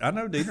should. I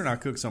know Dieter and I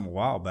cooked some a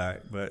while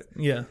back, but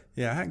I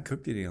hadn't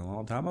cooked it in a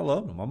long time. I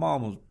love them. My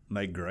mom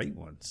made great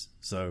ones.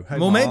 So hey,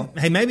 Mom.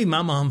 Maybe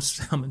my mom's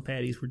salmon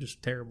patties were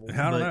just terrible.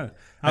 I don't know.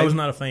 I was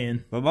not a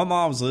fan. But my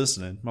mom's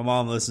listening. My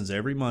mom listens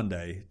every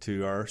Monday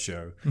to our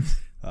show.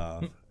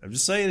 I'm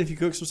just saying, if you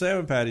cook some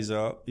salmon patties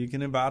up, you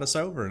can invite us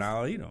over and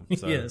I'll eat them.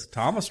 So yes.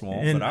 Thomas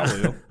won't, but I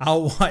will.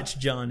 I'll watch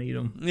John eat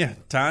them. Yeah,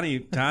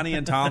 Tiny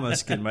and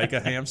Thomas can make a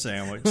ham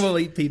sandwich. We'll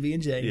eat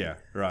PB&J. Yeah,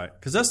 right.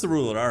 Because that's the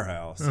rule at our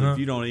house. If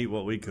you don't eat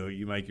what we cook,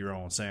 you make your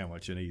own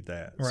sandwich and eat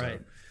that.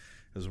 Right.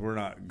 Because we're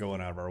not going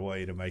out of our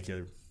way to make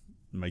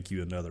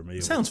you another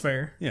meal. Sounds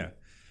fair. Yeah.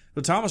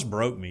 But Thomas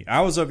broke me.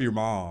 I was of your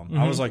mom.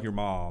 I was like your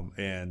mom.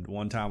 And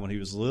one time when he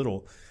was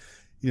little,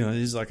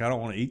 he's like, I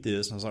don't want to eat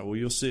this. And I was like, well,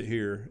 you'll sit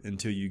here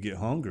until you get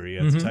hungry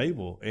at the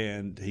table.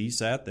 And he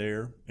sat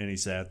there, and he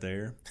sat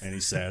there, and he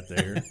sat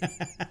there,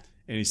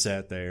 and he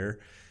sat there,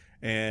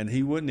 and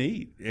he wouldn't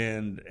eat.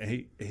 And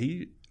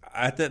he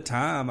at that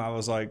time, I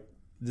was like,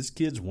 this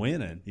kid's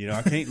winning.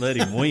 I can't let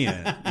him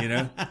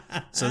win,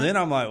 So then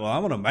I'm like, well,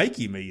 I'm going to make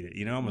him eat it.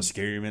 I'm going to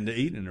scare him into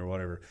eating or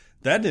whatever.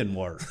 That didn't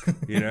work,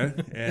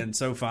 And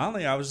so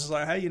finally I was just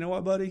like, hey, you know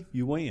what, buddy?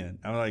 You win.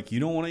 I'm like, you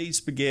don't want to eat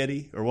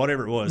spaghetti or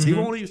whatever it was. He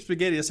won't eat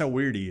spaghetti. That's how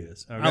weird he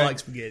is. Okay? I like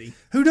spaghetti.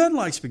 Who doesn't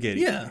like spaghetti?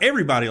 Yeah.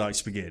 Everybody likes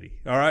spaghetti.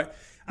 All right.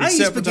 I eat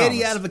Except for spaghetti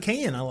Thomas. out of a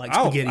can. I like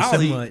spaghetti I'll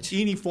so eat much.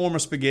 any form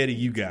of spaghetti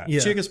you got. Yeah.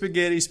 Chicken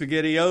spaghetti,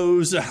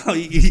 spaghetti-os. I'll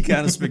eat any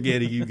kind of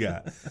spaghetti you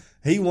got.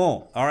 He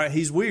won't. All right,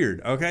 he's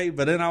weird, okay?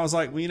 But then I was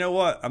like, well, you know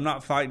what? I'm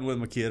not fighting with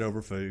my kid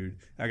over food.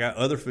 I got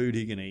other food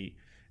he can eat.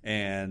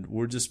 And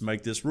we'll just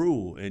make this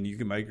rule, and you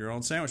can make your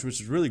own sandwich,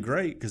 which is really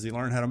great because he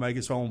learned how to make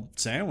his own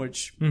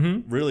sandwich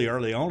really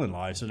early on in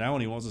life. So now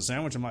when he wants a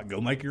sandwich, I'm like,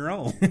 go make your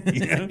own.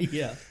 You know?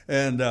 Yeah.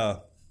 And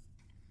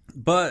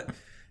but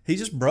he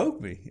just broke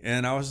me,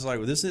 and I was just like,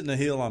 well, this isn't a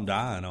hill I'm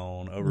dying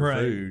on over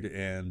food.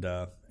 And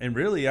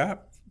really, I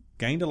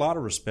gained a lot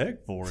of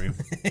respect for him.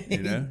 You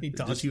know, He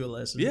taught you a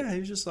lesson. Yeah, he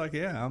was just like,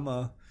 yeah, I'm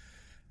not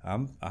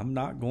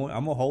going.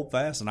 I'm gonna hold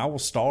fast, and I will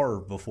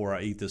starve before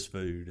I eat this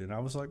food. And I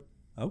was like,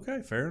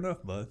 okay, fair enough,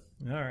 bud.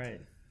 All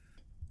right.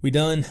 We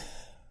done?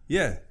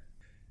 Yeah.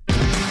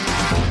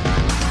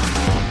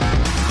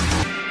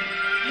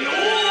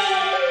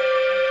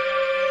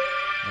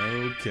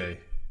 Okay.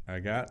 I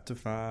got to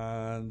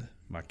find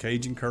my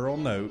Cajun Curl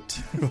note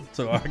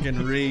so I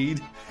can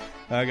read.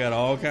 I got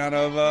all kind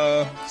of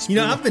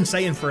I've been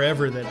saying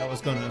forever that I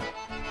was gonna,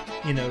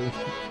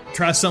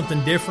 try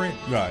something different.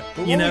 right.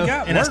 But You what know, we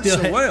got and I works still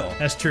so well.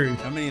 That's true.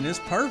 I mean, it's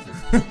perfect.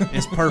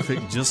 It's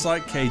perfect, just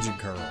like Cajun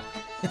Curl.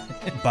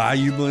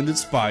 Bayou Blended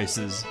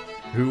Spices,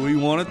 who we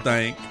want to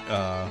thank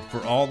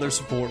for all their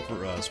support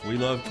for us. We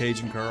love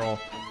Cajun Curl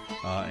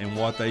and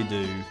what they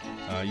do.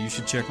 You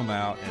should check them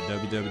out at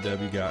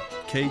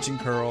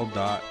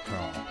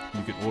www.cajuncurl.com.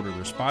 You can order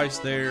their spice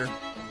there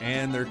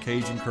and their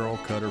Cajun Curl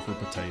cutter for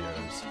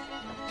potatoes.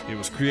 It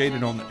was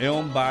created on the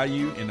Elm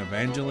Bayou in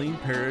Evangeline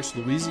Parish,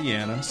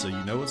 Louisiana, so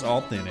you know it's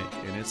authentic,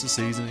 and it's a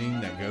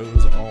seasoning that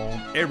goes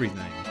on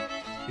everything.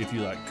 If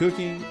you like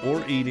cooking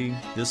or eating,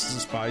 this is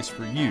a spice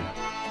for you.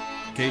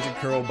 Cajun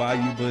Curl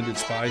Bayou Blended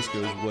Spice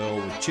goes well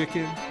with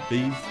chicken,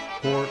 beef,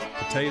 pork,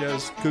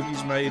 potatoes,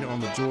 cookies made on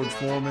the George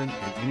Foreman,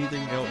 and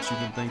anything else you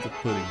can think of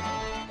putting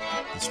on.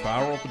 The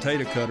spiral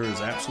potato cutter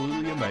is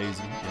absolutely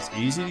amazing. It's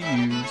easy to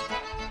use,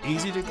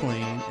 easy to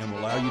clean, and will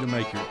allow you to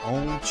make your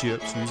own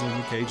chips using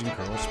the Cajun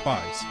Curl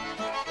spice.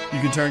 You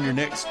can turn your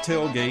next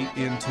tailgate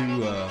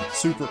into a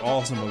super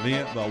awesome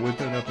event by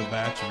whipping up a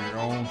batch of your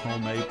own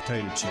homemade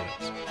potato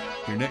chips.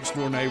 Your next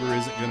door neighbor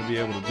isn't going to be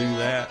able to do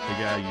that. The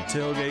guy you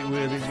tailgate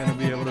with isn't going to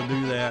be able to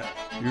do that.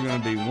 You're going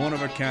to be one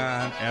of a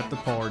kind at the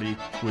party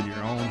with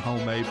your own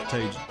homemade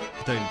potato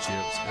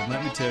chips. And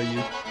let me tell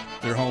you,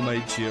 their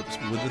homemade chips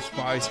with the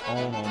spice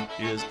on them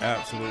is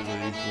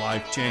absolutely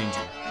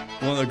life-changing.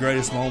 One of the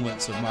greatest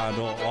moments of my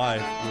adult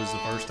life was the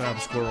first time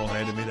Squirrel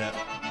handed me that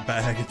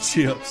bag of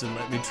chips and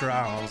let me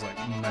try them. I was like,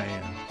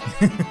 man,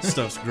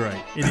 stuff's great.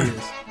 It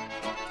is.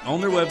 On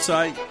their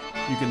website,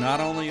 you can not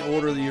only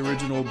order the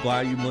original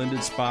Bayou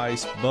Blended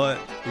Spice, but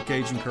the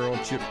Cajun Curl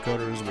chip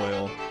cutter as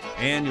well.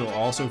 And you'll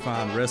also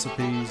find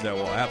recipes that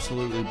will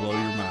absolutely blow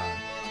your mind.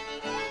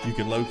 You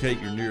can locate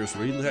your nearest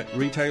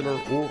retailer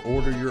or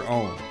order your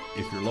own.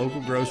 If your local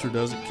grocer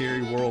doesn't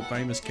carry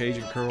world-famous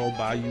Cajun Curl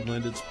Bayou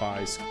Blended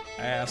Spice,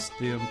 ask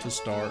them to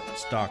start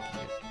stocking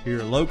it.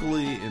 Here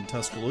locally in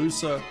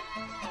Tuscaloosa,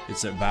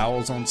 it's at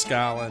Bowles on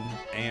Skyland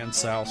and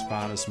South's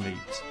Finest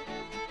Meats.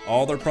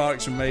 All their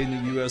products are made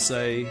in the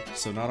USA,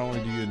 so not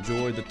only do you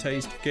enjoy the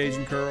taste of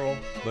Cajun Curl,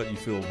 but you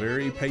feel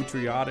very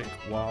patriotic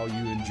while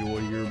you enjoy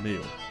your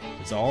meal.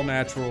 It's all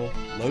natural,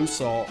 low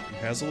salt, it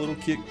has a little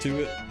kick to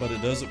it, but it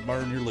doesn't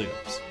burn your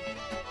lips.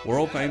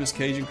 World famous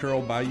Cajun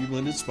Curl Bayou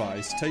Blended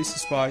Spice. Taste the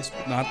spice,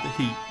 but not the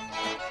heat.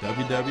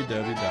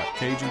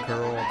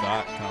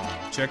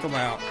 www.cajuncurl.com. Check them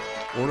out,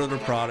 order their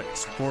products,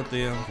 support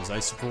them because they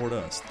support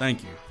us.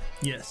 Thank you.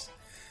 Yes.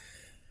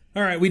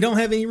 All right, we don't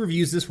have any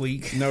reviews this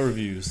week. No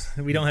reviews.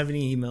 We don't have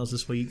any emails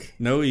this week.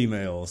 No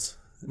emails.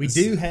 We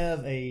do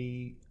have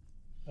a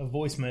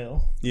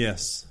voicemail.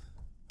 Yes.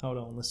 Hold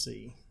on, let's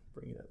see.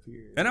 Bring it up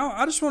here. And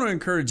I just want to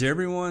encourage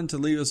everyone to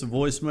leave us a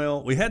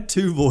voicemail. We had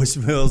 2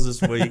 voicemails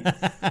this week,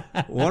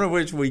 one of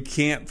which we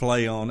can't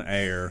play on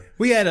air.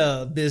 We had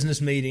a business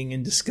meeting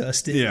and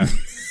discussed it. Yeah.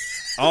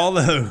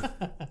 Although,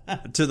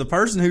 to the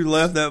person who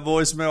left that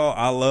voicemail,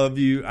 I love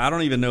you. I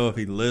don't even know if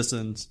he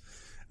listens,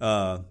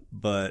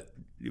 but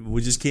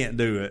we just can't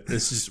do it.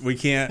 It's just we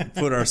can't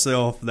put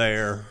ourselves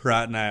there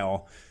right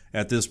now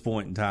at this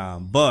point in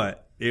time.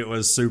 But it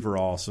was super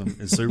awesome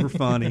and super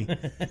funny,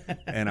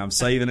 and I'm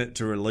saving it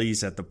to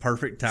release at the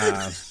perfect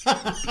time,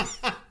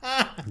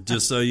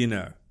 just so you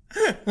know.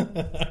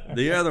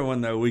 The other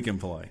one, though, we can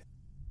play.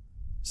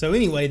 So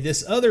anyway,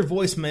 this other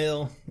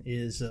voicemail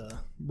is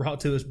brought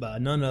to us by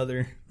none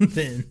other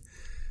than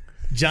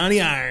Johnny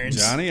Irons.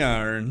 Johnny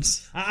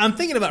Irons. I'm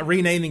thinking about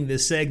renaming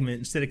this segment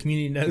instead of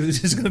Community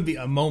Knows. It's going to be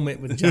a moment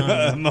with Johnny.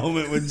 A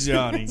moment with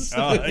Johnny. So,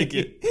 I like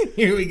it.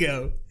 Here we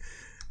go.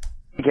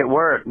 At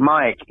work,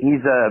 Mike,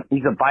 he's a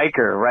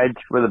biker, rides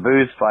for the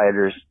booze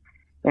fighters.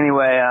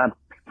 Anyway,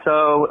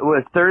 so it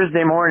was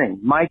Thursday morning.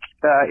 Mike's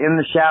in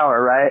the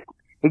shower, right?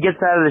 He gets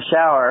out of the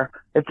shower.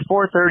 It's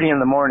 4:30 in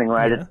the morning,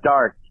 right? Yeah. It's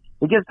dark.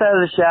 He gets out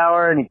of the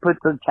shower and he puts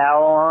the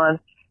towel on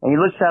and he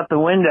looks out the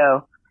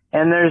window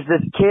and there's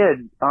this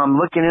kid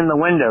looking in the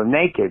window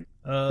naked.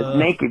 This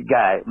naked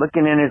guy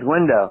looking in his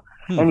window.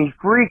 and he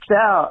freaks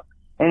out,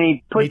 and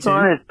he puts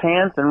on his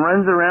pants and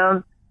runs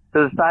around to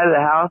the side of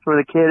the house where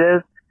the kid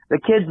is. The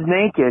kid's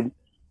naked.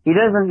 He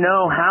doesn't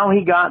know how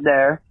he got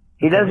there.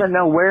 He doesn't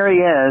know where he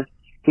is.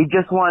 He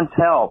just wants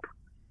help.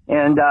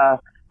 And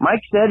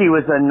Mike said he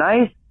was a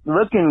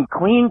nice-looking,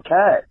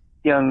 clean-cut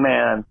young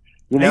man.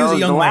 You know, he was a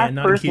young the last man,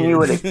 not a person kid. you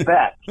would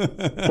expect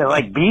to,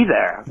 like, be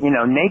there, you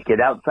know, naked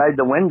outside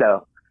the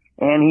window.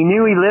 And he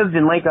knew he lived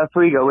in Lake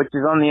Oswego, which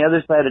is on the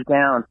other side of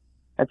town.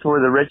 That's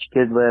where the rich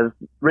kids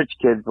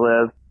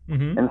live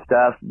and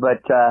stuff.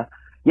 But,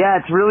 yeah,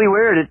 it's really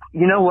weird. It's,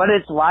 you know what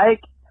it's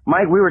like?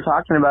 Mike, we were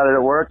talking about it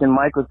at work, and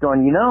Mike was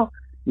going, you know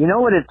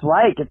what it's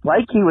like? It's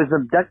like he was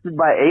abducted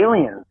by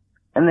aliens,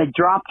 and they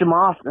dropped him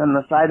off on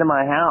the side of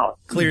my house.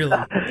 Clearly.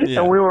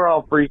 And we were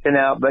all freaking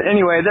out. But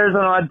anyway, there's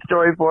an odd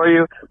story for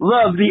you.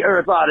 Love the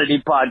Earth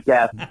Oddity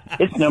podcast.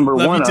 It's number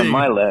one on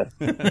my list.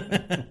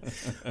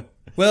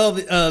 Well,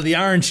 the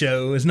Iron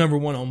Show is number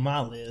one on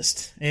my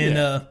list.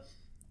 And,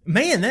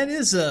 man, that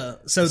is so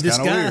it's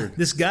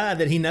this guy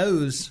that he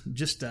knows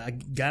just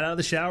got out of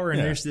the shower, and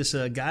there's this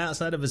guy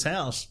outside of his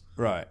house,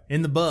 Right.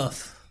 in the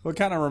buff. Well, it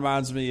kind of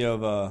reminds me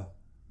of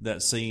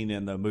that scene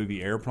in the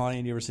movie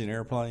Airplane. You ever seen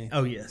Airplane?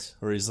 Oh yes,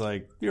 Where he's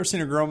like, "You ever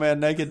seen a grown man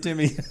naked,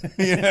 Timmy?"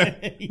 You know?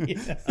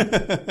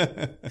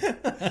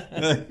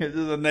 It's just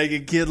a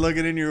naked kid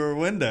looking in your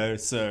window.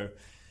 So,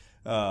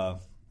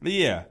 but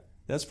yeah,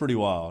 that's pretty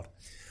wild.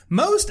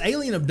 Most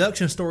alien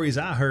abduction stories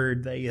I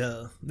heard, they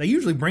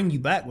usually bring you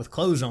back with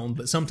clothes on,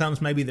 but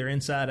sometimes maybe they're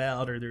inside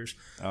out or there's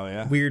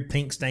weird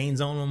pink stains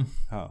on them.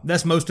 Oh.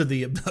 That's most of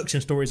the abduction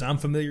stories I'm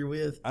familiar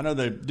with. I know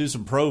they do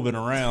some probing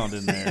around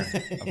in there.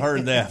 I've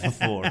heard that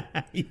before.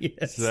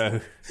 Yes. So,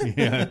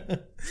 yeah.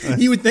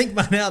 You would think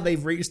by now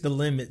they've reached the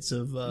limits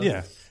of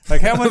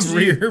Like how much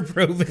rear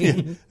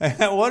probing.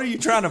 What are you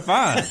trying to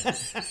find?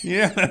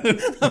 Yeah.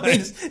 I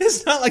mean,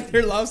 it's not like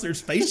they lost their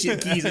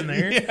spaceship keys in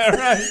there. Yeah,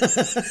 right.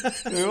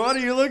 I mean, what are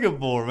you looking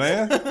for,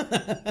 man?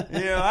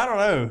 Yeah, I don't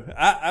know.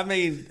 I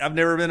mean, I've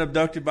never been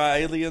abducted by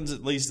aliens,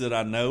 at least that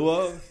I know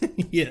of.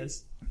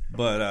 Yes.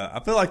 But I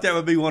feel like that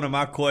would be one of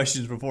my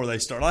questions before they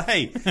start. Like,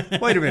 hey,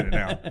 wait a minute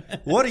now.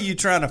 What are you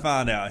trying to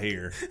find out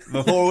here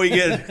before we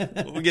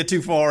get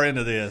too far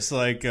into this?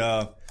 Like,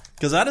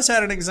 because I just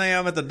had an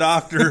exam at the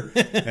doctor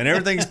and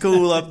everything's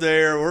cool up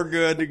there. We're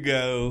good to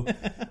go.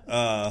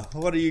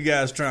 What are you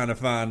guys trying to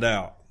find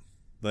out?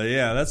 But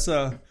yeah, that's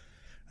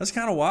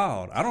kind of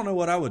wild. I don't know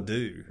what I would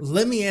do.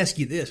 Let me ask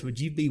you this.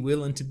 Would you be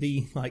willing to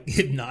be like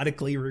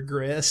hypnotically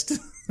regressed?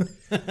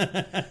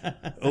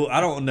 Oh, I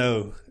don't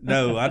know.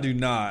 No, I do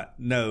not.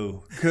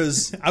 No,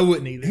 because I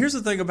wouldn't either. Here's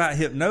the thing about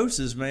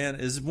hypnosis, man,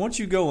 is once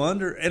you go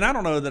under, and I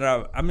don't know that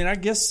I mean, I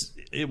guess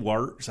it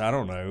works. I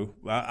don't know.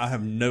 I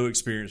have no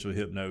experience with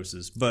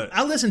hypnosis, but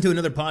I listened to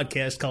another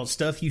podcast called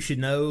Stuff You Should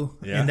Know,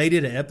 and they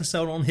did an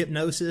episode on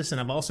hypnosis,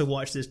 and I've also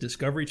watched this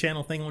Discovery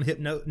Channel thing on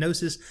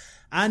hypnosis.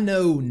 I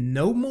know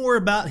no more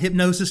about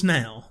hypnosis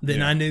now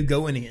than I knew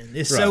going in.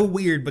 It's so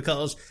weird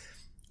because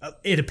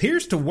it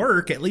appears to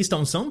work, at least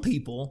on some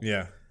people.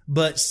 Yeah.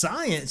 But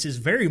science is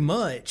very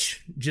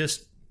much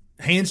just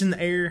hands in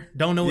the air,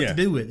 don't know what to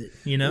do with it,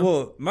 you know?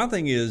 Well, my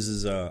thing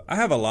is I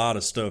have a lot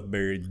of stuff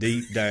buried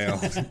deep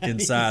down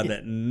inside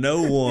that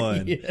no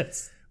one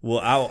will.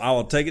 I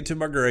will take it to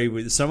my grave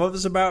with. Some of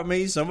it's about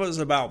me, some of it's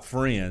about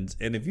friends.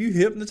 And if you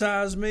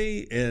hypnotize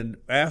me and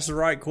ask the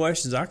right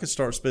questions, I could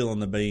start spilling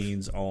the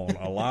beans on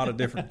a lot of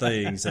different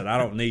things that I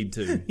don't need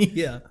to.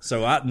 Yeah.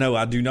 So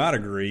I do not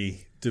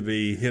agree to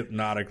be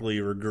hypnotically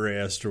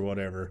regressed or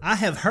whatever. I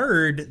have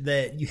heard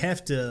that you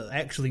have to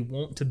actually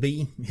want to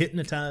be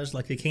hypnotized.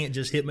 Like they can't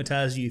just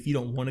hypnotize you if you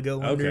don't want to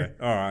go under. Okay.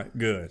 All right.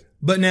 Good.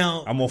 But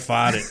now I'm going to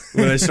fight it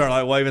when they start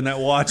like waving that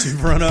watch in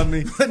front of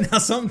me. But now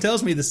something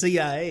tells me the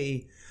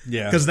CIA,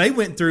 because they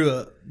went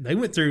through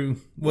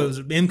what was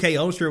it, MK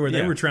Ultra, where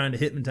they were trying to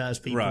hypnotize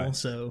people. Right.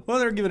 So they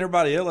were giving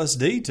everybody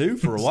LSD too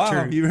for a while.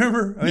 True. You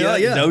remember? I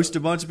mean, dosed a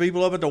bunch of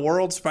people up at the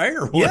World's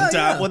Fair one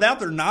time without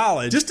their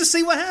knowledge, just to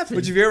see what happened.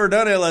 But if you've ever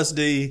done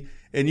LSD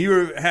and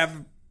you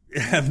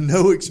have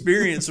no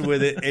experience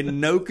with it and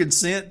no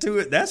consent to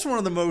it, that's one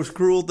of the most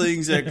cruel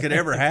things that could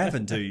ever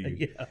happen to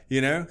you.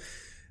 You know,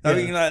 I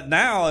mean, like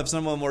now if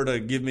someone were to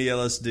give me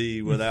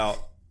LSD without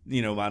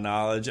my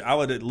knowledge, I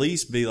would at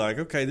least be like,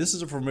 okay, this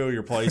is a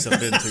familiar place I've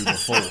been to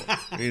before,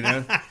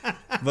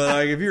 But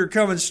like if you're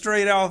coming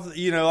straight off,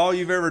 all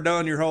you've ever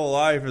done your whole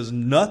life is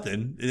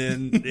nothing,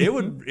 then it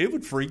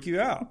would freak you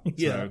out.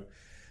 So,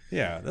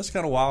 that's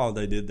kind of wild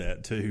they did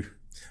that too.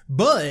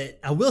 But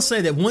I will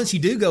say that once you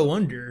do go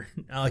under,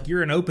 like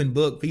you're an open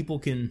book, people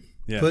can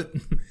put,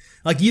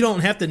 like you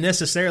don't have to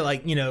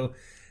necessarily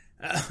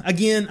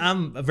again,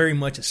 I'm very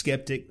much a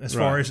skeptic as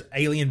far as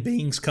alien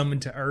beings coming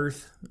to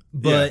Earth,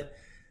 but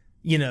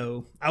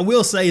I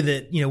will say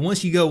that,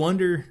 once you go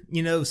under,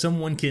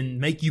 someone can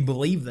make you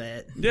believe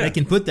that. Yeah. They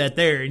can put that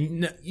there.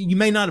 You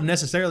may not have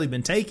necessarily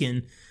been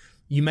taken.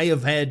 You may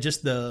have had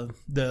just the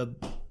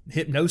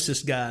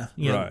hypnosis guy,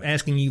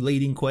 asking you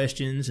leading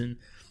questions and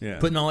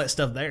putting all that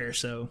stuff there.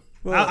 So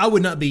I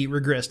would not be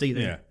regressed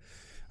either. Yeah.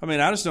 I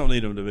mean, I just don't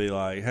need them to be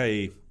like,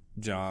 hey,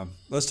 John,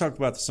 let's talk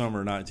about the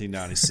summer of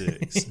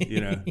 1996,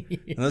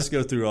 and let's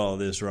go through all of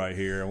this right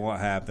here and what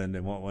happened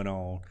and what went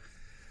on,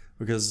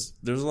 because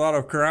there's a lot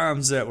of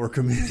crimes that were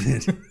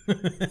committed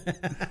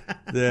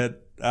that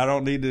I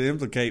don't need to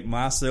implicate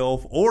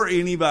myself or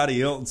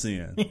anybody else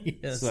in.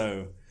 Yes.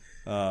 So,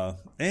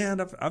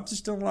 and I've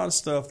just done a lot of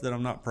stuff that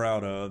I'm not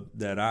proud of,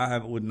 that I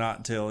would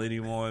not tell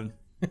anyone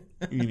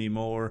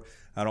anymore.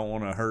 I don't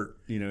want to hurt,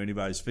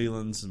 anybody's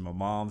feelings and my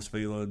mom's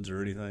feelings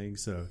or anything.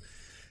 So,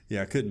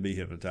 yeah, I couldn't be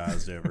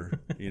hypnotized ever.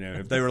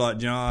 If they were like,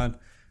 John,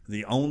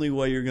 the only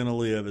way you're going to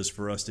live is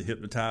for us to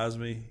hypnotize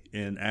me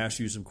and ask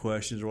you some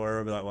questions or whatever,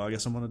 I'd be like, well, I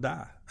guess I'm going to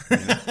die.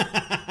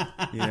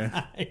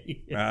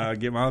 I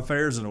get my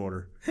affairs in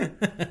order.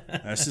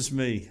 That's just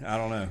me. I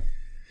don't know.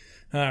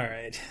 All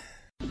right.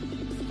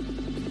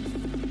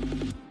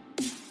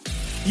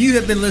 You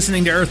have been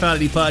listening to Earth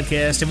Oddity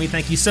Podcast, and we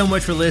thank you so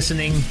much for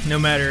listening, no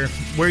matter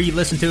where you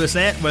listen to us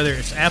at, whether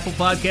it's Apple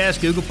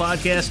Podcasts, Google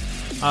Podcasts,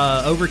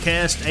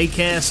 Overcast,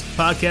 Acast,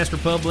 Podcast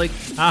Republic,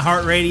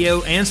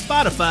 iHeartRadio, and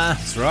Spotify.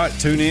 That's right.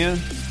 Tune in.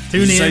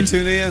 Tune in. Say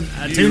tune in.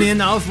 Tune in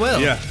as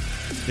well. Yeah.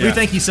 We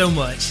thank you so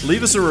much.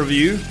 Leave us a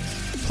review.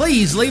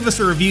 Please leave us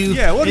a review.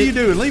 Yeah, what are you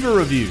doing? Leave a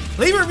review.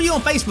 Leave a review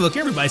on Facebook.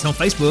 Everybody's on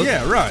Facebook.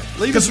 Yeah, right.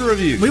 Leave us a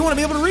review. We want to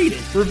be able to read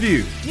it.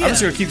 Review. Yeah. I'm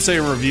just going to keep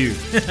saying review.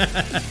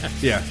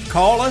 Yeah.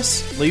 Call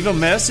us. Leave a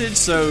message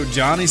so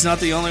Johnny's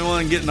not the only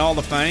one getting all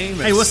the fame.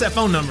 Hey, what's that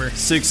phone number?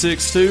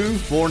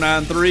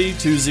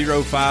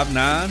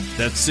 662-493-2059.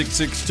 That's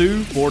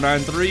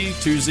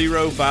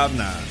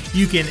 662-493-2059.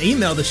 You can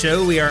email the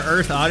show. We are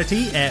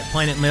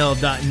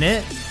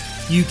earthoddity@planetmail.net.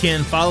 You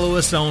can follow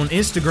us on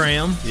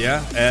Instagram.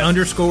 Yeah.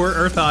 _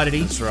 Earth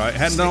Oddity. That's right.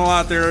 Hadn't done a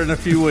lot there in a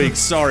few weeks.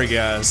 Sorry,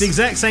 guys. It's the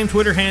exact same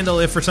Twitter handle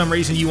if for some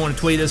reason you want to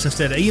tweet us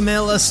instead of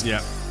email us.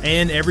 Yeah.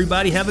 And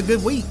everybody have a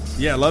good week.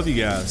 Yeah, love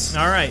you guys.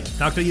 All right.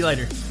 Talk to you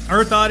later.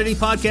 Earth Oddity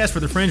Podcast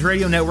for the Fringe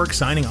Radio Network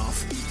signing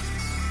off.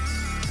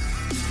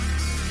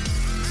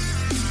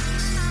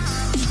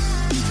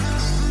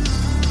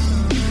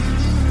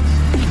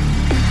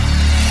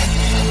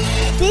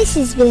 This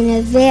has been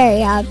a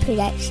very odd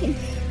production.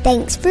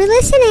 Thanks for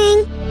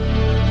listening.